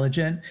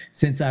intelligent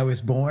since I was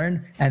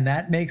born, and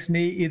that makes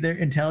me either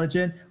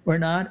intelligent or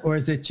not? Or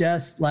is it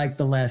just like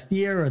the last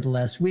year or the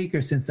last week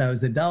or since I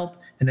was an adult?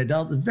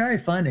 Is very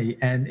funny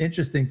and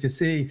interesting to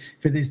see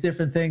for these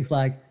different things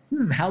like,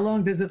 how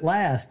long does it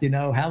last?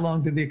 How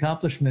long do the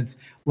accomplishments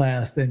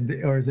last?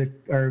 Or is it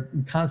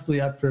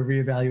constantly up for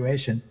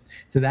reevaluation?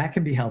 So that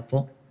can be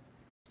helpful.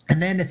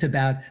 And then it's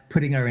about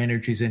putting our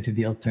energies into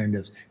the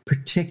alternatives,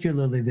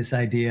 particularly this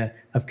idea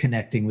of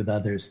connecting with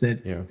others,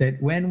 that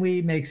when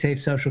we make safe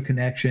social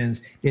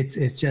connections,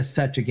 it's just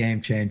such a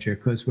game changer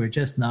because we're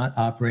just not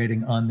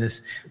operating on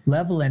this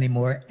level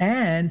anymore.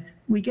 And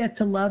we get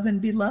to love and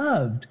be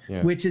loved,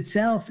 which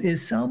itself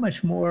is so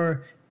much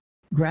more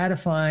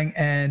gratifying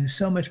and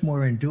so much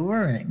more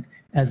enduring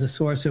as a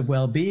source of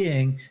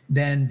well-being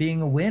than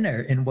being a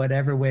winner in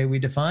whatever way we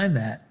define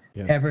that.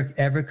 Yes.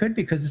 ever could,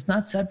 because it's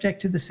not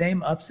subject to the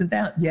same ups and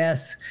downs.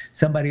 Yes,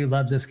 somebody who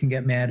loves us can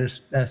get mad at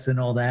us and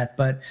all that,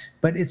 but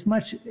it's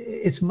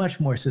much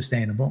more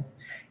sustainable.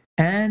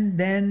 And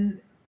then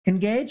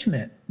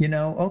engagement,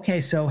 okay,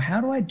 so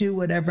how do I do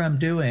whatever I'm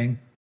doing?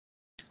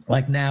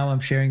 Like now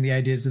I'm sharing the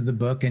ideas of the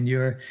book and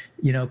you're,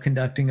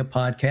 conducting a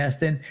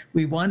podcast, and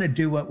we want to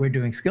do what we're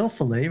doing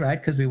skillfully, right?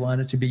 Because we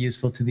want it to be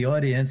useful to the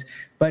audience.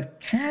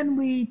 But can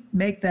we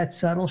make that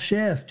subtle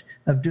shift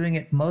of doing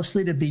it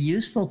mostly to be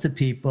useful to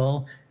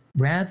people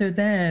rather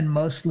than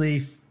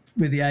mostly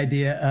with the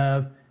idea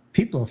of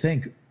people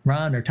think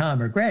Ron or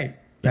Tom are great,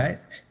 right?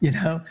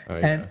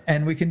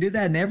 And we can do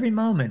that in every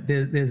moment.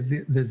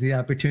 There's the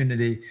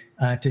opportunity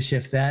to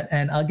shift that.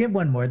 And I'll give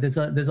one more.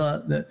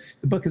 The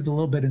book is a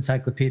little bit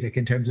encyclopedic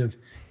in terms of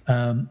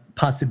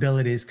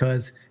possibilities,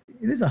 because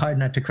it is a hard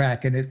nut to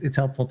crack, and it's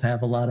helpful to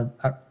have a lot of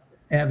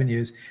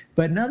avenues.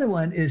 But another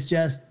one is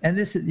just, and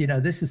this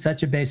is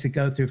such a basic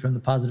go through from the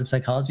positive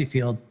psychology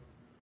field.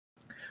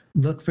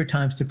 Look for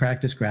times to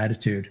practice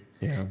gratitude.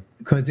 Yeah.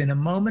 Because in a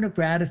moment of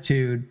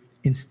gratitude,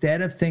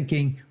 instead of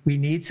thinking we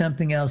need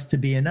something else to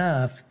be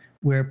enough,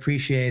 we're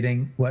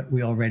appreciating what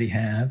we already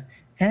have.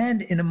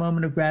 And in a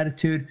moment of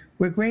gratitude,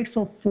 we're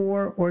grateful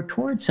for or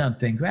towards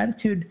something.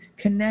 Gratitude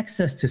connects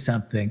us to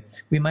something.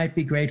 We might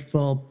be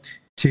grateful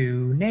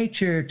to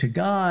nature, to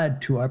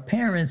God, to our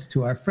parents,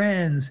 to our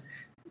friends,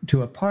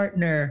 to a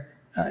partner.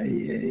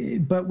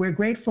 But we're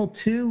grateful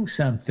to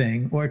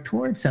something or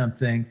towards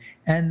something,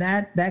 and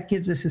that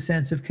gives us a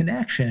sense of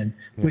connection,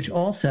 which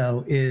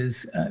also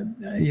is,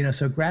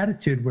 so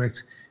gratitude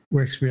works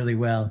really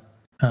well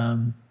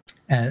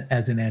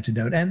as an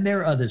antidote. And there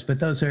are others, but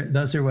those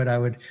are what I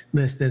would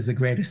list as the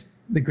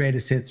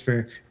greatest hits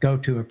for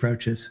go-to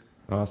approaches.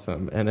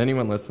 Awesome. And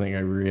anyone listening,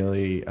 I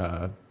really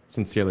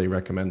sincerely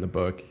recommend the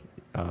book.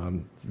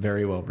 It's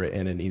very well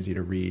written and easy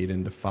to read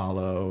and to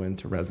follow and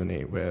to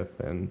resonate with.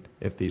 And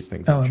if these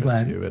things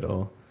interest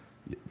you,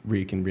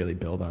 you can really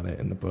build on it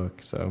in the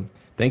book. So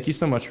thank you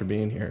so much for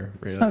being here.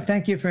 Really. Oh,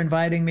 thank you for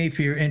inviting me,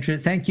 for your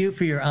interest. Thank you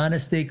for your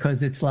honesty,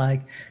 because it's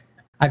like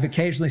I've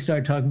occasionally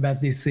started talking about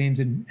these themes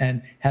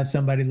and have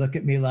somebody look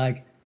at me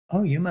like,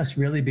 oh, you must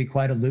really be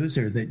quite a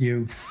loser that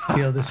you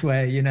feel this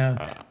way.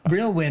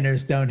 Real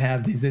winners don't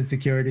have these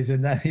insecurities,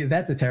 and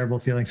that's a terrible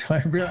feeling. So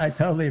I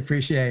totally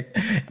appreciate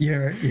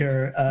your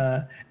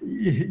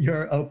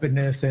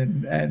openness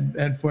and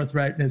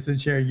forthrightness and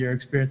sharing your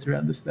experience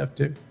around this stuff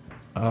too.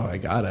 Oh, I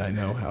got it. I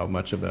know how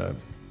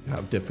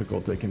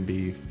difficult it can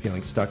be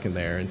feeling stuck in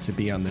there, and to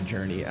be on the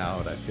journey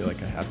out. I feel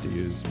like I have to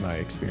use my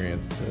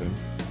experience to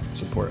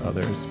support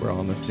others. We're all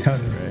in this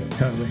together, right?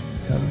 Totally.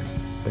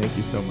 Thank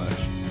you so much.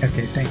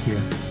 Okay, thank you.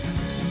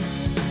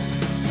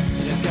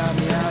 It's got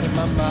me out of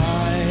my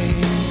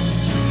mind.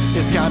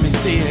 It's got me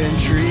seeing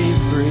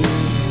trees breathe.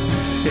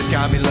 It's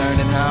got me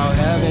learning how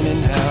heaven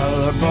and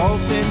hell are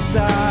both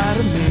inside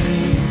of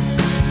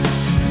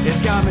me.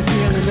 It's got me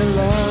feeling the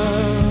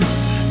love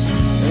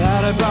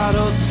that I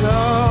bottled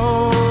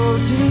so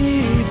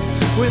deep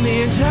when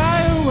the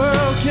entire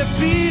world kept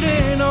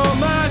feeding on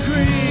my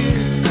greed.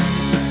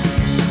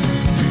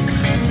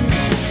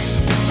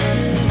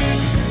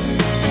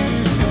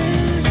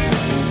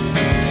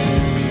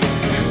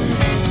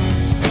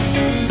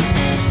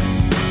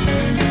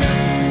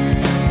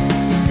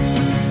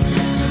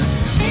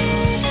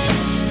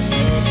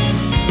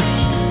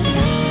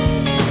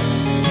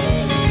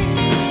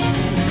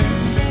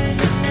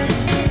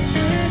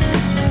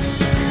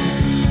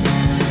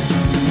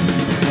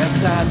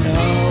 I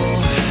know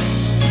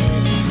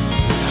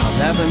I'll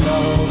never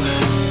know,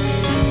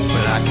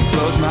 but I can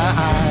close my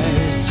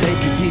eyes, take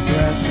a deep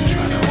breath and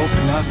try to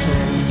open my soul.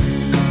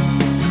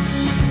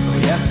 Oh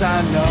yes,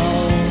 I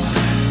know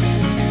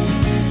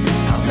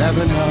I'll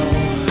never know,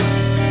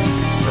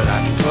 but I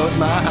can close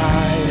my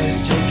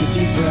eyes, take a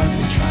deep breath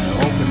and try to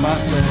open my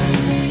soul.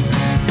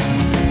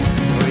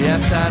 Oh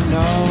yes, I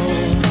know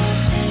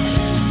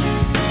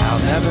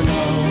I'll never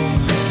know,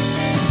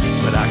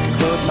 but I can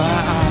close my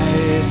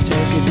eyes, take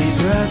a deep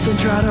breath and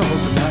try to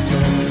open my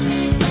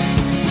soul.